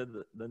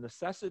 The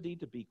necessity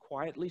to be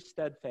quietly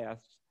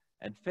steadfast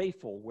and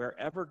faithful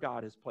wherever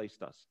God has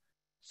placed us.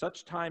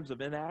 Such times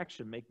of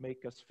inaction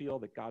make us feel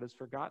that God has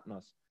forgotten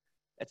us.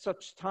 At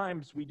such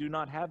times, we do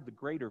not have the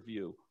greater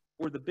view,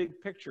 or the big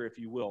picture, if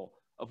you will,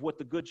 of what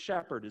the Good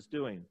Shepherd is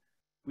doing.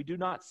 We do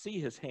not see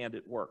his hand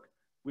at work.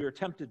 We are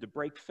tempted to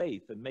break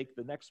faith and make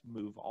the next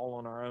move all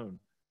on our own.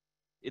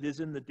 It is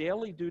in the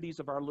daily duties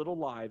of our little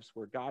lives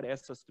where God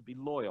asks us to be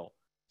loyal,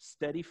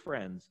 steady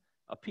friends,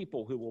 a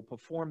people who will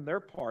perform their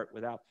part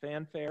without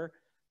fanfare,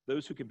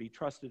 those who can be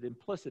trusted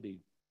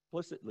implicitly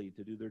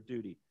to do their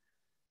duty.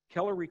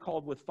 Keller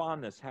recalled with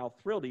fondness how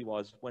thrilled he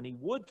was when he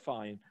would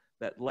find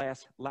that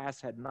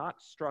Lass had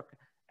not struck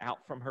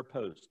out from her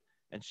post,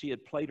 and she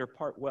had played her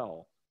part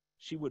well.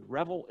 She would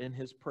revel in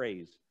his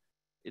praise.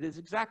 It is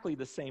exactly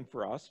the same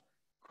for us.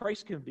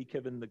 Christ can be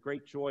given the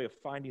great joy of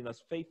finding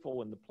us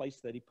faithful in the place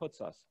that he puts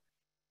us.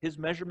 His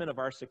measurement of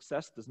our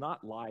success does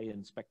not lie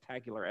in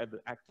spectacular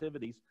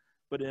activities,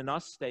 but in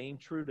us staying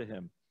true to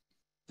him.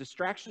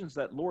 Distractions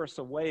that lure us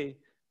away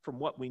from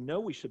what we know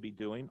we should be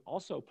doing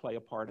also play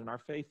a part in our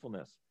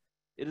faithfulness.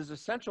 It is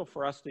essential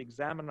for us to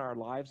examine our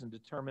lives and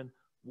determine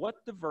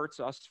what diverts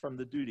us from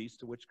the duties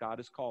to which God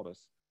has called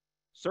us.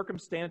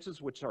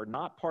 Circumstances which are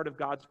not part of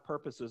God's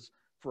purposes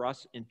for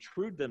us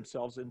intrude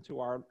themselves into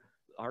our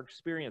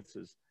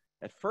experiences.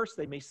 At first,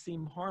 they may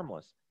seem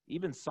harmless,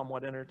 even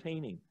somewhat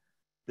entertaining.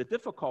 The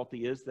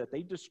difficulty is that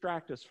they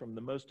distract us from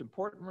the most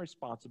important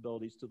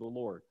responsibilities to the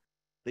Lord.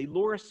 They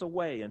lure us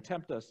away and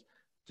tempt us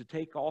to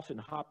take off in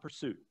hot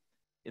pursuit.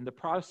 In the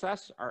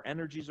process, our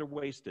energies are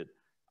wasted,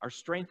 our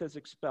strength is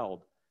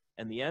expelled,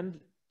 and the end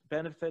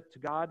benefit to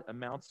God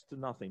amounts to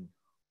nothing.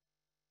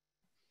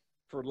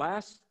 For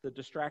last, the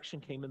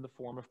distraction came in the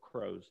form of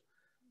crows.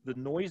 The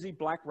noisy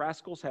black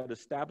rascals had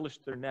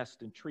established their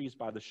nest in trees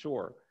by the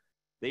shore.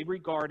 They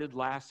regarded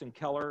Lass and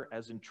Keller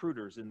as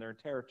intruders in their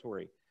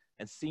territory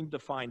and seemed to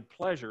find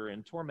pleasure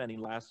in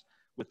tormenting Lass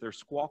with their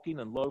squawking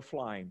and low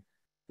flying.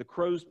 The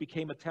crows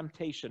became a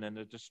temptation and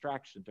a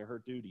distraction to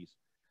her duties.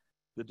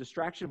 The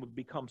distraction would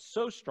become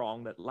so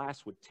strong that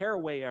Lass would tear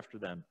away after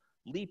them,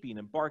 leaping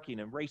and barking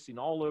and racing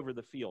all over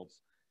the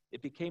fields.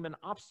 It became an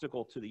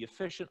obstacle to the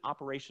efficient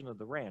operation of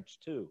the ranch,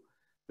 too.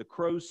 The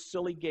crow's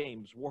silly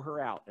games wore her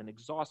out and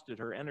exhausted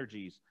her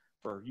energies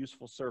for her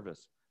useful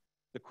service.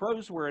 The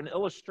crows were an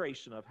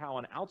illustration of how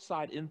an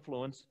outside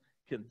influence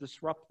can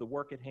disrupt the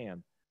work at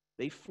hand.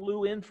 They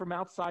flew in from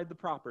outside the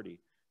property.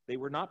 They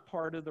were not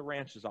part of the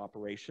ranch's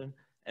operation,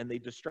 and they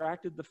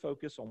distracted the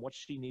focus on what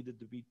she needed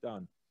to be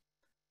done.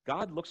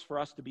 God looks for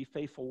us to be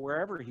faithful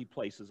wherever he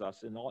places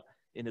us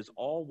in his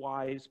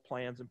all-wise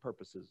plans and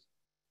purposes.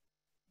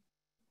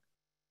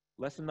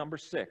 Lesson number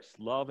 6,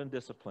 love and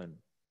discipline.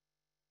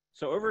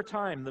 So over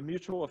time, the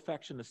mutual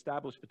affection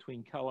established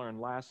between Keller and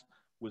Lass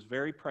was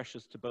very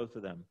precious to both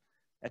of them.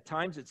 At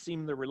times, it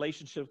seemed the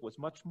relationship was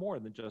much more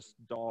than just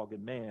dog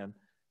and man,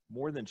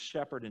 more than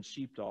shepherd and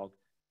sheepdog,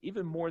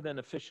 even more than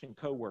efficient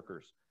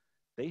co-workers.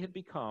 They had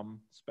become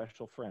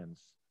special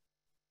friends.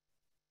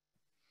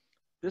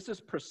 This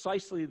is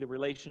precisely the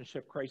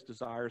relationship Christ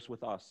desires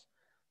with us.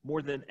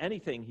 More than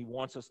anything, he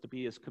wants us to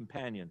be his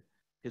companion,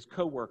 his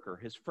co-worker,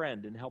 his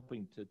friend in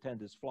helping to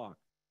tend his flock.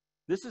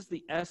 This is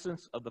the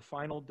essence of the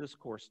final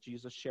discourse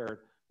Jesus shared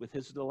with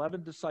his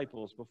 11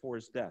 disciples before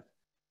his death.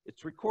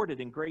 It's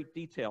recorded in great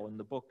detail in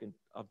the book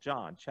of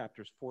John,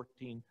 chapters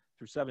 14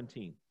 through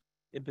 17.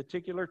 In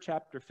particular,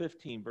 chapter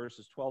 15,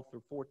 verses 12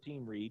 through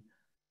 14 read,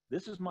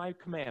 "This is my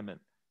commandment,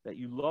 that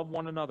you love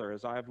one another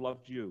as I have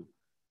loved you.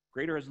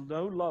 Greater is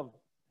no love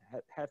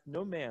hath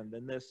no man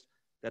than this,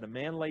 that a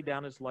man lay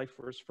down his life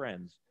for his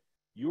friends.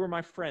 You are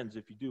my friends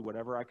if you do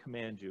whatever I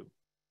command you."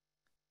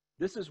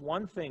 This is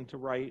one thing to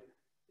write.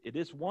 It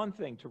is one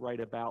thing to write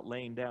about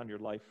laying down your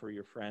life for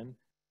your friend.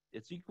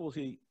 It is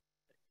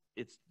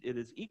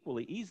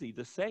equally easy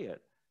to say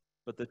it,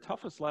 but the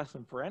toughest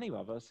lesson for any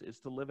of us is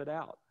to live it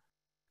out.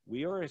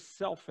 We are a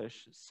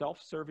selfish,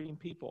 self-serving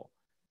people,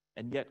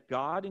 and yet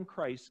God in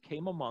Christ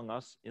came among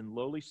us in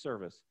lowly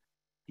service.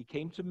 He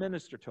came to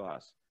minister to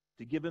us,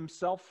 to give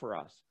himself for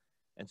us,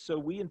 and so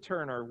we in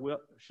turn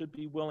should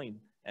be willing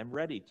and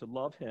ready to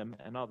love him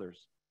and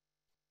others.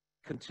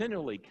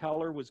 Continually,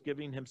 Keller was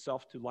giving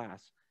himself to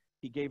Lass.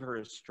 He gave her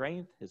his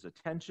strength, his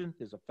attention,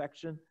 his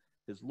affection,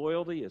 his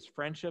loyalty, his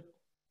friendship,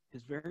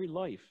 his very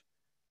life.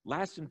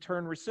 Lass in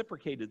turn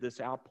reciprocated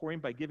this outpouring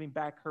by giving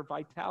back her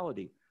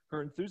vitality,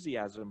 her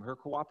enthusiasm, her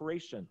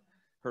cooperation,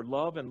 her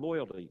love and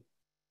loyalty.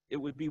 It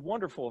would be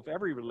wonderful if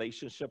every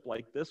relationship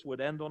like this would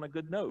end on a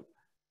good note,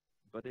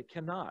 but it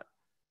cannot.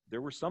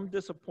 There were some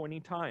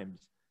disappointing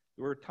times.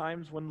 There were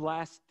times when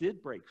Lass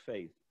did break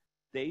faith,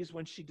 days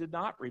when she did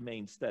not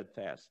remain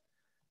steadfast.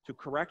 To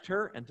correct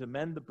her and to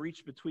mend the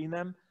breach between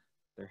them,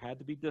 there had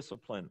to be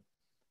discipline.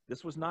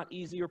 This was not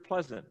easy or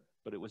pleasant,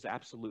 but it was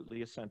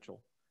absolutely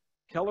essential.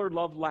 Keller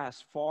loved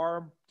Lass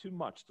far too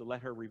much to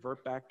let her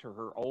revert back to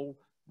her old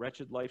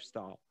wretched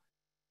lifestyle.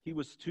 He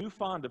was too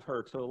fond of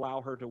her to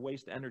allow her to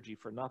waste energy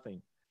for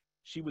nothing.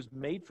 She was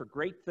made for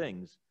great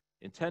things,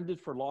 intended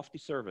for lofty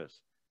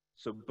service,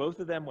 so both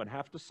of them would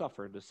have to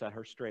suffer to set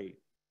her straight.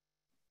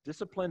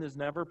 Discipline is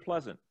never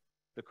pleasant.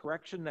 The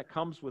correction that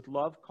comes with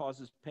love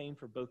causes pain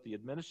for both the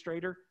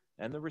administrator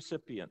and the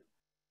recipient,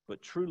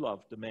 but true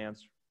love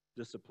demands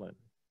discipline.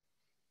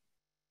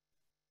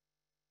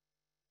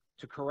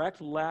 To correct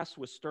Lass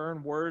with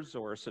stern words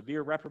or a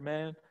severe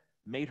reprimand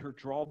made her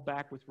draw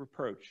back with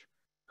reproach.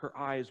 Her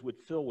eyes would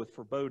fill with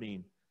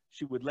foreboding.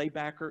 She would lay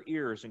back her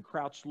ears and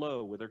crouch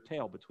low with her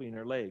tail between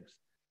her legs.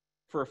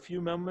 For a few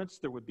moments,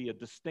 there would be a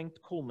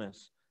distinct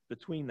coolness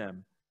between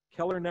them.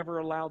 Keller never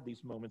allowed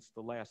these moments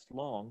to last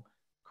long.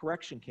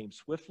 Correction came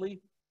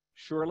swiftly,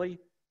 surely,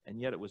 and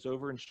yet it was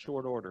over in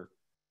short order.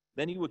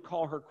 Then he would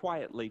call her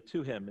quietly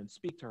to him and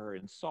speak to her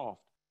in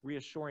soft,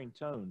 reassuring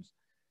tones.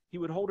 He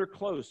would hold her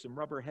close and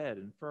rub her head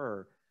and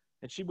fur,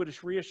 and he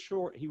would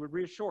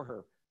reassure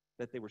her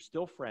that they were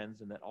still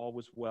friends and that all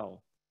was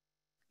well.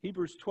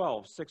 Hebrews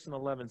 12:6 and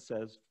 11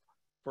 says,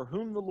 "For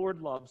whom the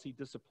Lord loves, he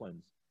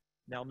disciplines.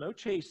 Now no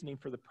chastening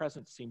for the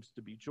present seems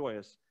to be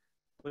joyous,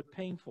 but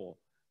painful.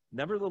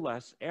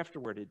 Nevertheless,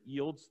 afterward it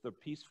yields the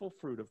peaceful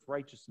fruit of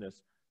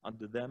righteousness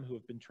unto them who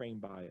have been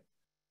trained by it."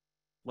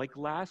 Like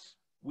Lass,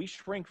 we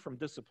shrink from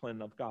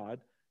discipline of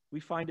God.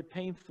 We find it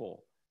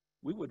painful.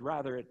 We would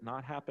rather it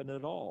not happen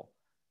at all.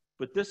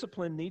 But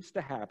discipline needs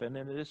to happen,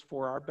 and it is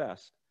for our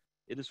best.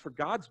 It is for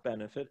God's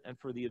benefit and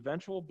for the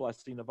eventual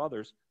blessing of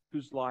others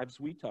whose lives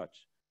we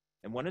touch.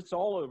 And when it's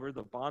all over,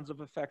 the bonds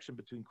of affection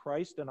between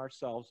Christ and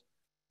ourselves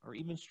are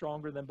even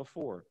stronger than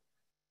before.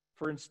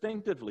 For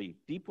instinctively,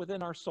 deep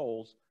within our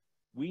souls,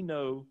 we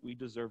know we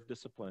deserve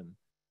discipline.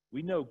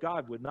 We know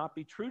God would not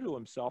be true to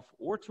himself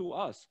or to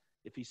us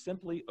if he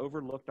simply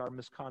overlooked our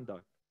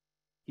misconduct.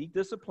 He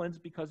disciplines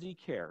because he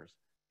cares,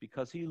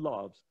 because he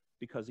loves,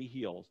 because he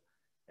heals.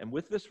 And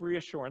with this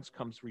reassurance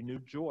comes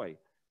renewed joy.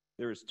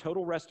 There is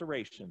total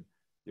restoration.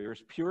 There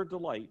is pure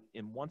delight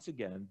in once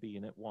again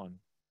being at one.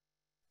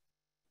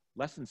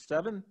 Lesson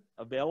 7,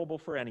 available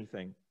for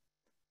anything.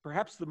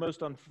 Perhaps the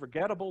most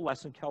unforgettable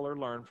lesson Keller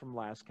learned from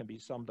Lass can be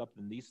summed up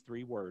in these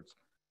 3 words: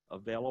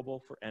 available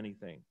for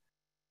anything.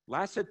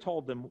 Lass had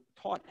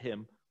taught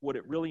him what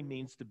it really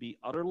means to be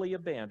utterly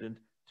abandoned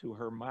to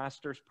her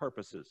master's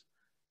purposes.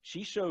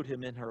 She showed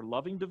him in her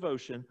loving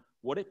devotion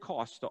what it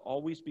costs to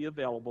always be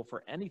available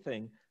for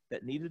anything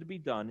that needed to be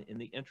done in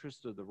the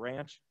interest of the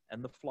ranch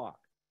and the flock.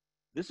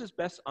 This is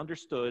best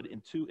understood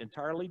in 2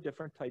 entirely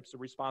different types of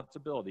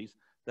responsibilities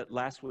that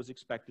Lass was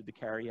expected to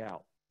carry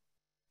out.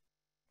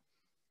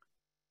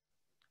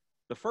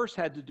 The first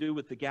had to do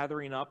with the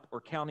gathering up or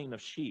counting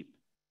of sheep.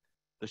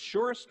 The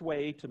surest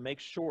way to make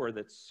sure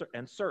that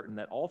and certain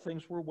that all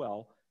things were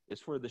well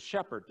is for the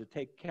shepherd to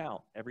take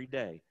count every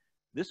day.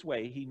 This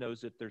way he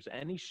knows if there's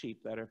any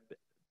sheep that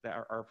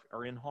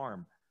are in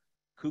harm.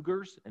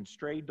 Cougars and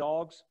stray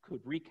dogs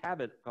could wreak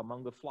havoc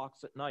among the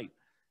flocks at night,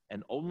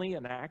 and only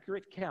an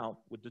accurate count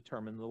would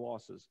determine the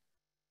losses.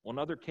 On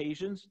other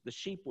occasions, the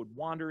sheep would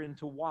wander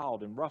into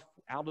wild and rough,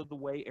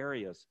 out-of-the-way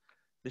areas.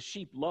 The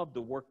sheep loved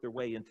to work their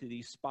way into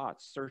these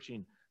spots,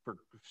 searching for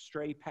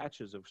stray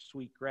patches of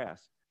sweet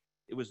grass.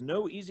 It was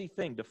no easy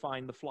thing to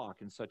find the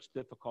flock in such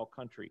difficult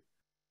country.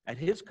 At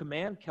his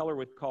command, Keller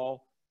would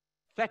call,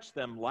 "Fetch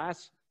them,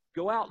 Lass.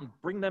 Go out and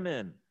bring them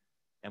in."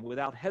 And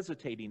without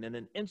hesitating, in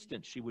an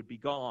instant, she would be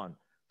gone,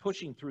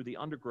 pushing through the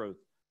undergrowth,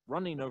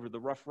 running over the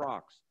rough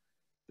rocks.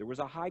 There was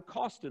a high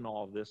cost in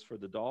all of this for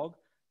the dog.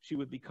 She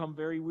would become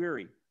very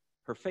weary.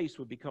 Her face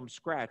would become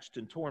scratched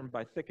and torn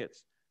by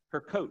thickets.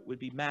 Her coat would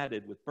be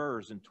matted with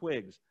burrs and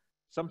twigs.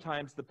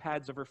 Sometimes the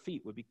pads of her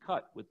feet would be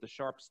cut with the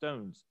sharp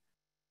stones.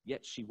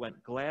 Yet she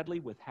went gladly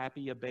with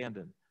happy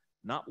abandon.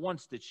 Not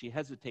once did she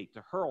hesitate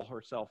to hurl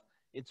herself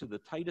into the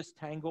tightest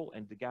tangle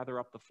and to gather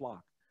up the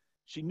flock.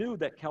 She knew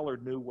that Keller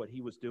knew what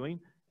he was doing,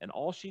 and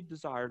all she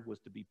desired was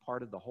to be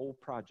part of the whole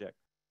project.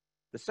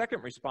 The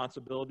second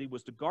responsibility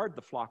was to guard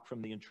the flock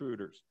from the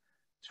intruders.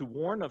 To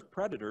warn of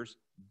predators,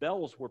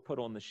 bells were put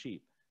on the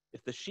sheep.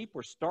 If the sheep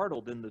were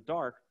startled in the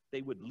dark,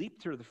 they would leap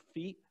to their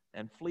feet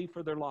and flee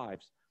for their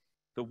lives.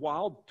 The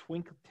wild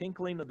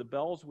tinkling of the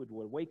bells would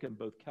awaken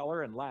both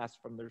Keller and Lass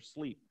from their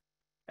sleep.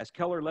 As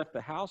Keller left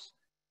the house,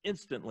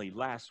 instantly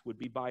Lass would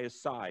be by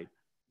his side.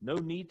 No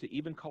need to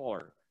even call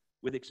her.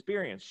 With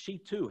experience, she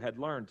too had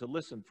learned to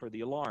listen for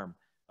the alarm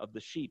of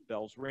the sheep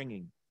bells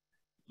ringing.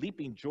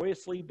 Leaping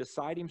joyously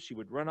beside him, she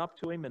would run up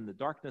to him in the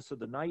darkness of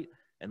the night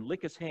and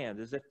lick his hand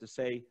as if to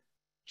say,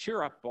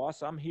 "Cheer up,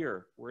 boss, I'm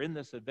here. We're in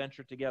this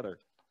adventure together."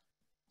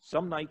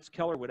 Some nights,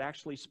 Keller would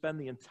actually spend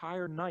the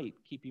entire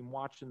night keeping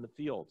watch in the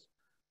fields.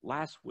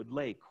 Lass would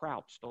lay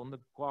crouched on the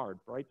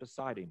guard right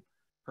beside him,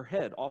 her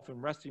head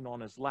often resting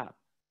on his lap,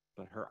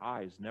 but her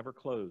eyes never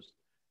closed,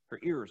 her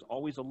ears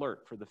always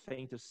alert for the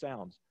faintest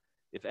sounds.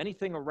 If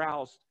anything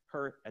aroused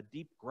her, a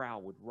deep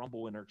growl would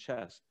rumble in her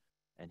chest,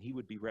 and he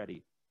would be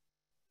ready.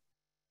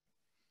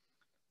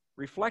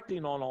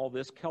 Reflecting on all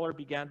this, Keller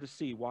began to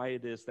see why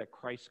it is that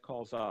Christ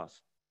calls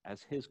us,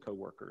 as his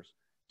co-workers,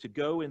 to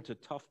go into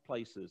tough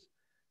places.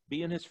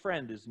 Being his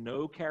friend is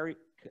no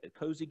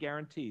cozy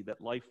guarantee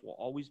that life will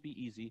always be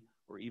easy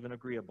or even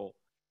agreeable.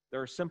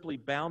 There are simply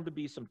bound to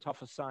be some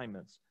tough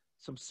assignments,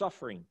 some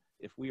suffering,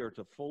 if we are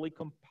to fully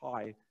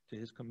comply to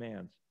his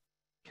commands.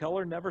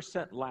 Keller never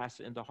sent Lass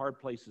into hard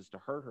places to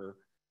hurt her,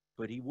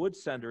 but he would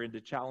send her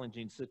into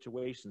challenging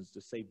situations to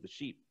save the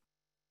sheep.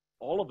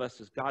 All of us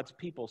as God's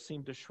people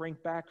seem to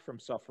shrink back from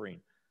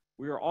suffering.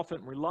 We are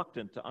often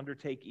reluctant to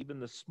undertake even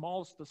the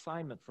smallest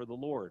assignment for the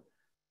Lord.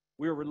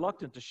 We are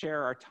reluctant to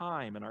share our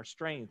time and our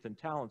strength and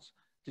talents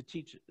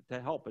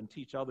to help and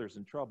teach others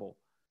in trouble.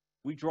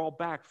 We draw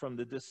back from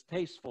the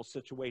distasteful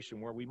situation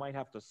where we might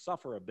have to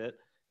suffer a bit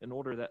in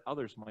order that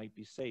others might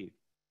be saved.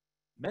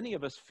 Many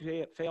of us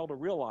fail to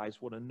realize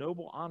what a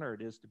noble honor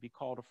it is to be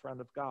called a friend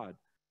of God.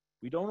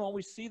 We don't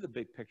always see the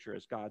big picture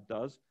as God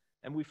does,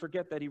 and we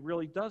forget that he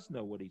really does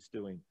know what he's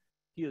doing.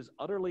 He is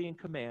utterly in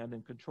command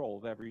and control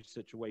of every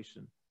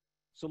situation.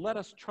 So let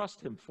us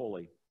trust him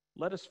fully.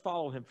 Let us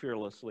follow him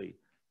fearlessly.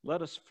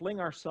 Let us fling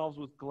ourselves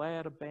with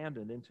glad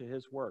abandon into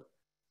his work.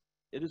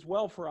 It is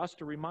well for us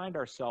to remind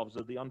ourselves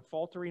of the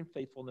unfaltering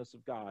faithfulness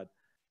of God.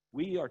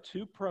 We are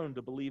too prone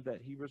to believe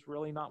that he was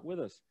really not with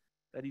us,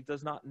 that he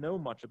does not know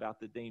much about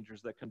the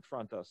dangers that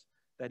confront us,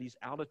 that he's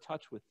out of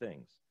touch with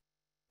things.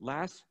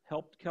 Lass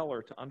helped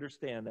Keller to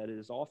understand that it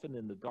is often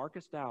in the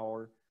darkest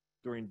hour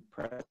during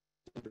present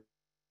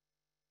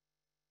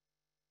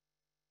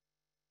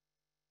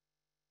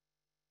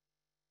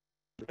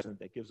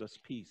that gives us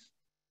peace.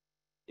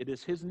 It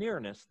is his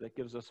nearness that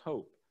gives us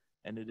hope,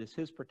 and it is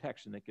his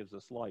protection that gives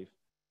us life.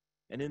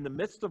 And in the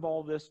midst of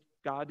all this,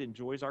 God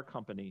enjoys our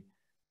company.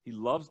 He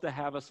loves to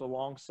have us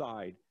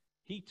alongside.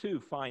 He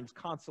too finds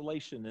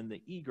consolation in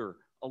the eager,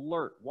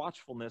 alert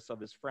watchfulness of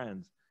his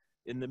friends.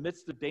 In the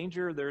midst of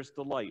danger, there's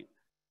delight.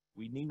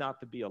 We need not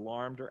to be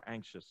alarmed or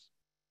anxious.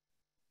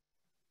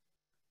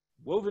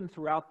 Woven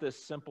throughout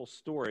this simple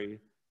story,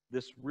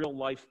 this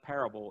real-life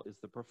parable, is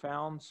the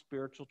profound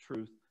spiritual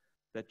truth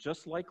that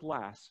just like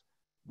Lass,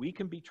 we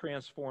can be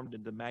transformed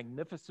into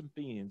magnificent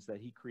beings that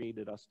he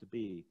created us to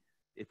be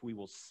if we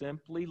will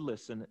simply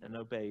listen and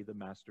obey the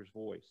Master's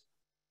voice.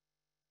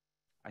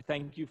 I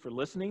thank you for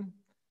listening.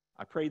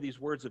 I pray these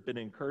words have been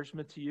an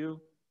encouragement to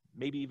you,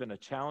 maybe even a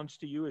challenge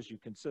to you as you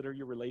consider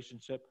your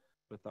relationship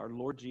with our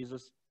Lord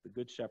Jesus, the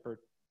Good Shepherd.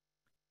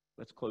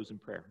 Let's close in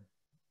prayer.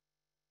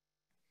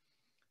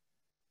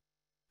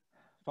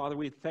 Father,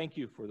 we thank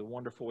you for the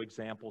wonderful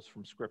examples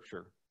from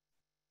Scripture.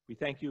 We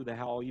thank you that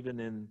how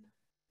even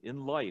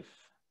in life,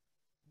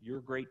 your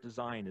great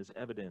design is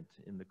evident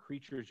in the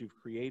creatures you've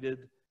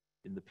created,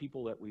 in the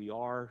people that we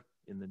are,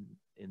 in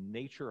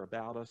nature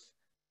about us,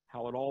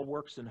 how it all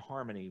works in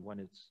harmony when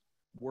it's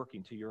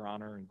working to your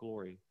honor and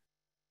glory.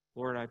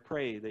 Lord, I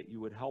pray that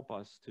you would help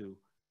us to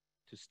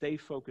stay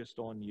focused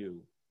on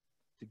you,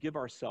 to give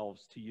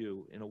ourselves to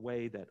you in a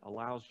way that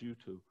allows you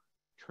to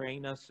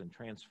train us and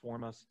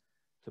transform us,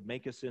 to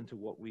make us into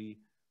what we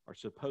are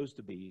supposed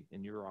to be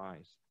in your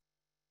eyes.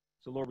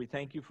 So, Lord, we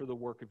thank you for the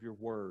work of your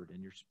word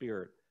and your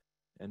Spirit,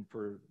 and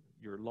for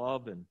your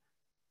love and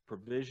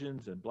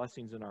provisions and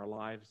blessings in our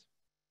lives.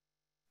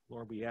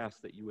 Lord, we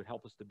ask that you would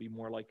help us to be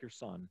more like your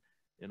Son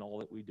in all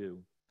that we do.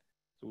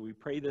 So we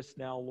pray this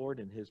now, Lord,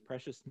 in his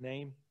precious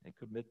name, and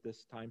commit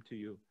this time to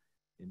you.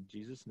 In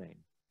Jesus' name,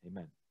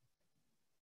 amen.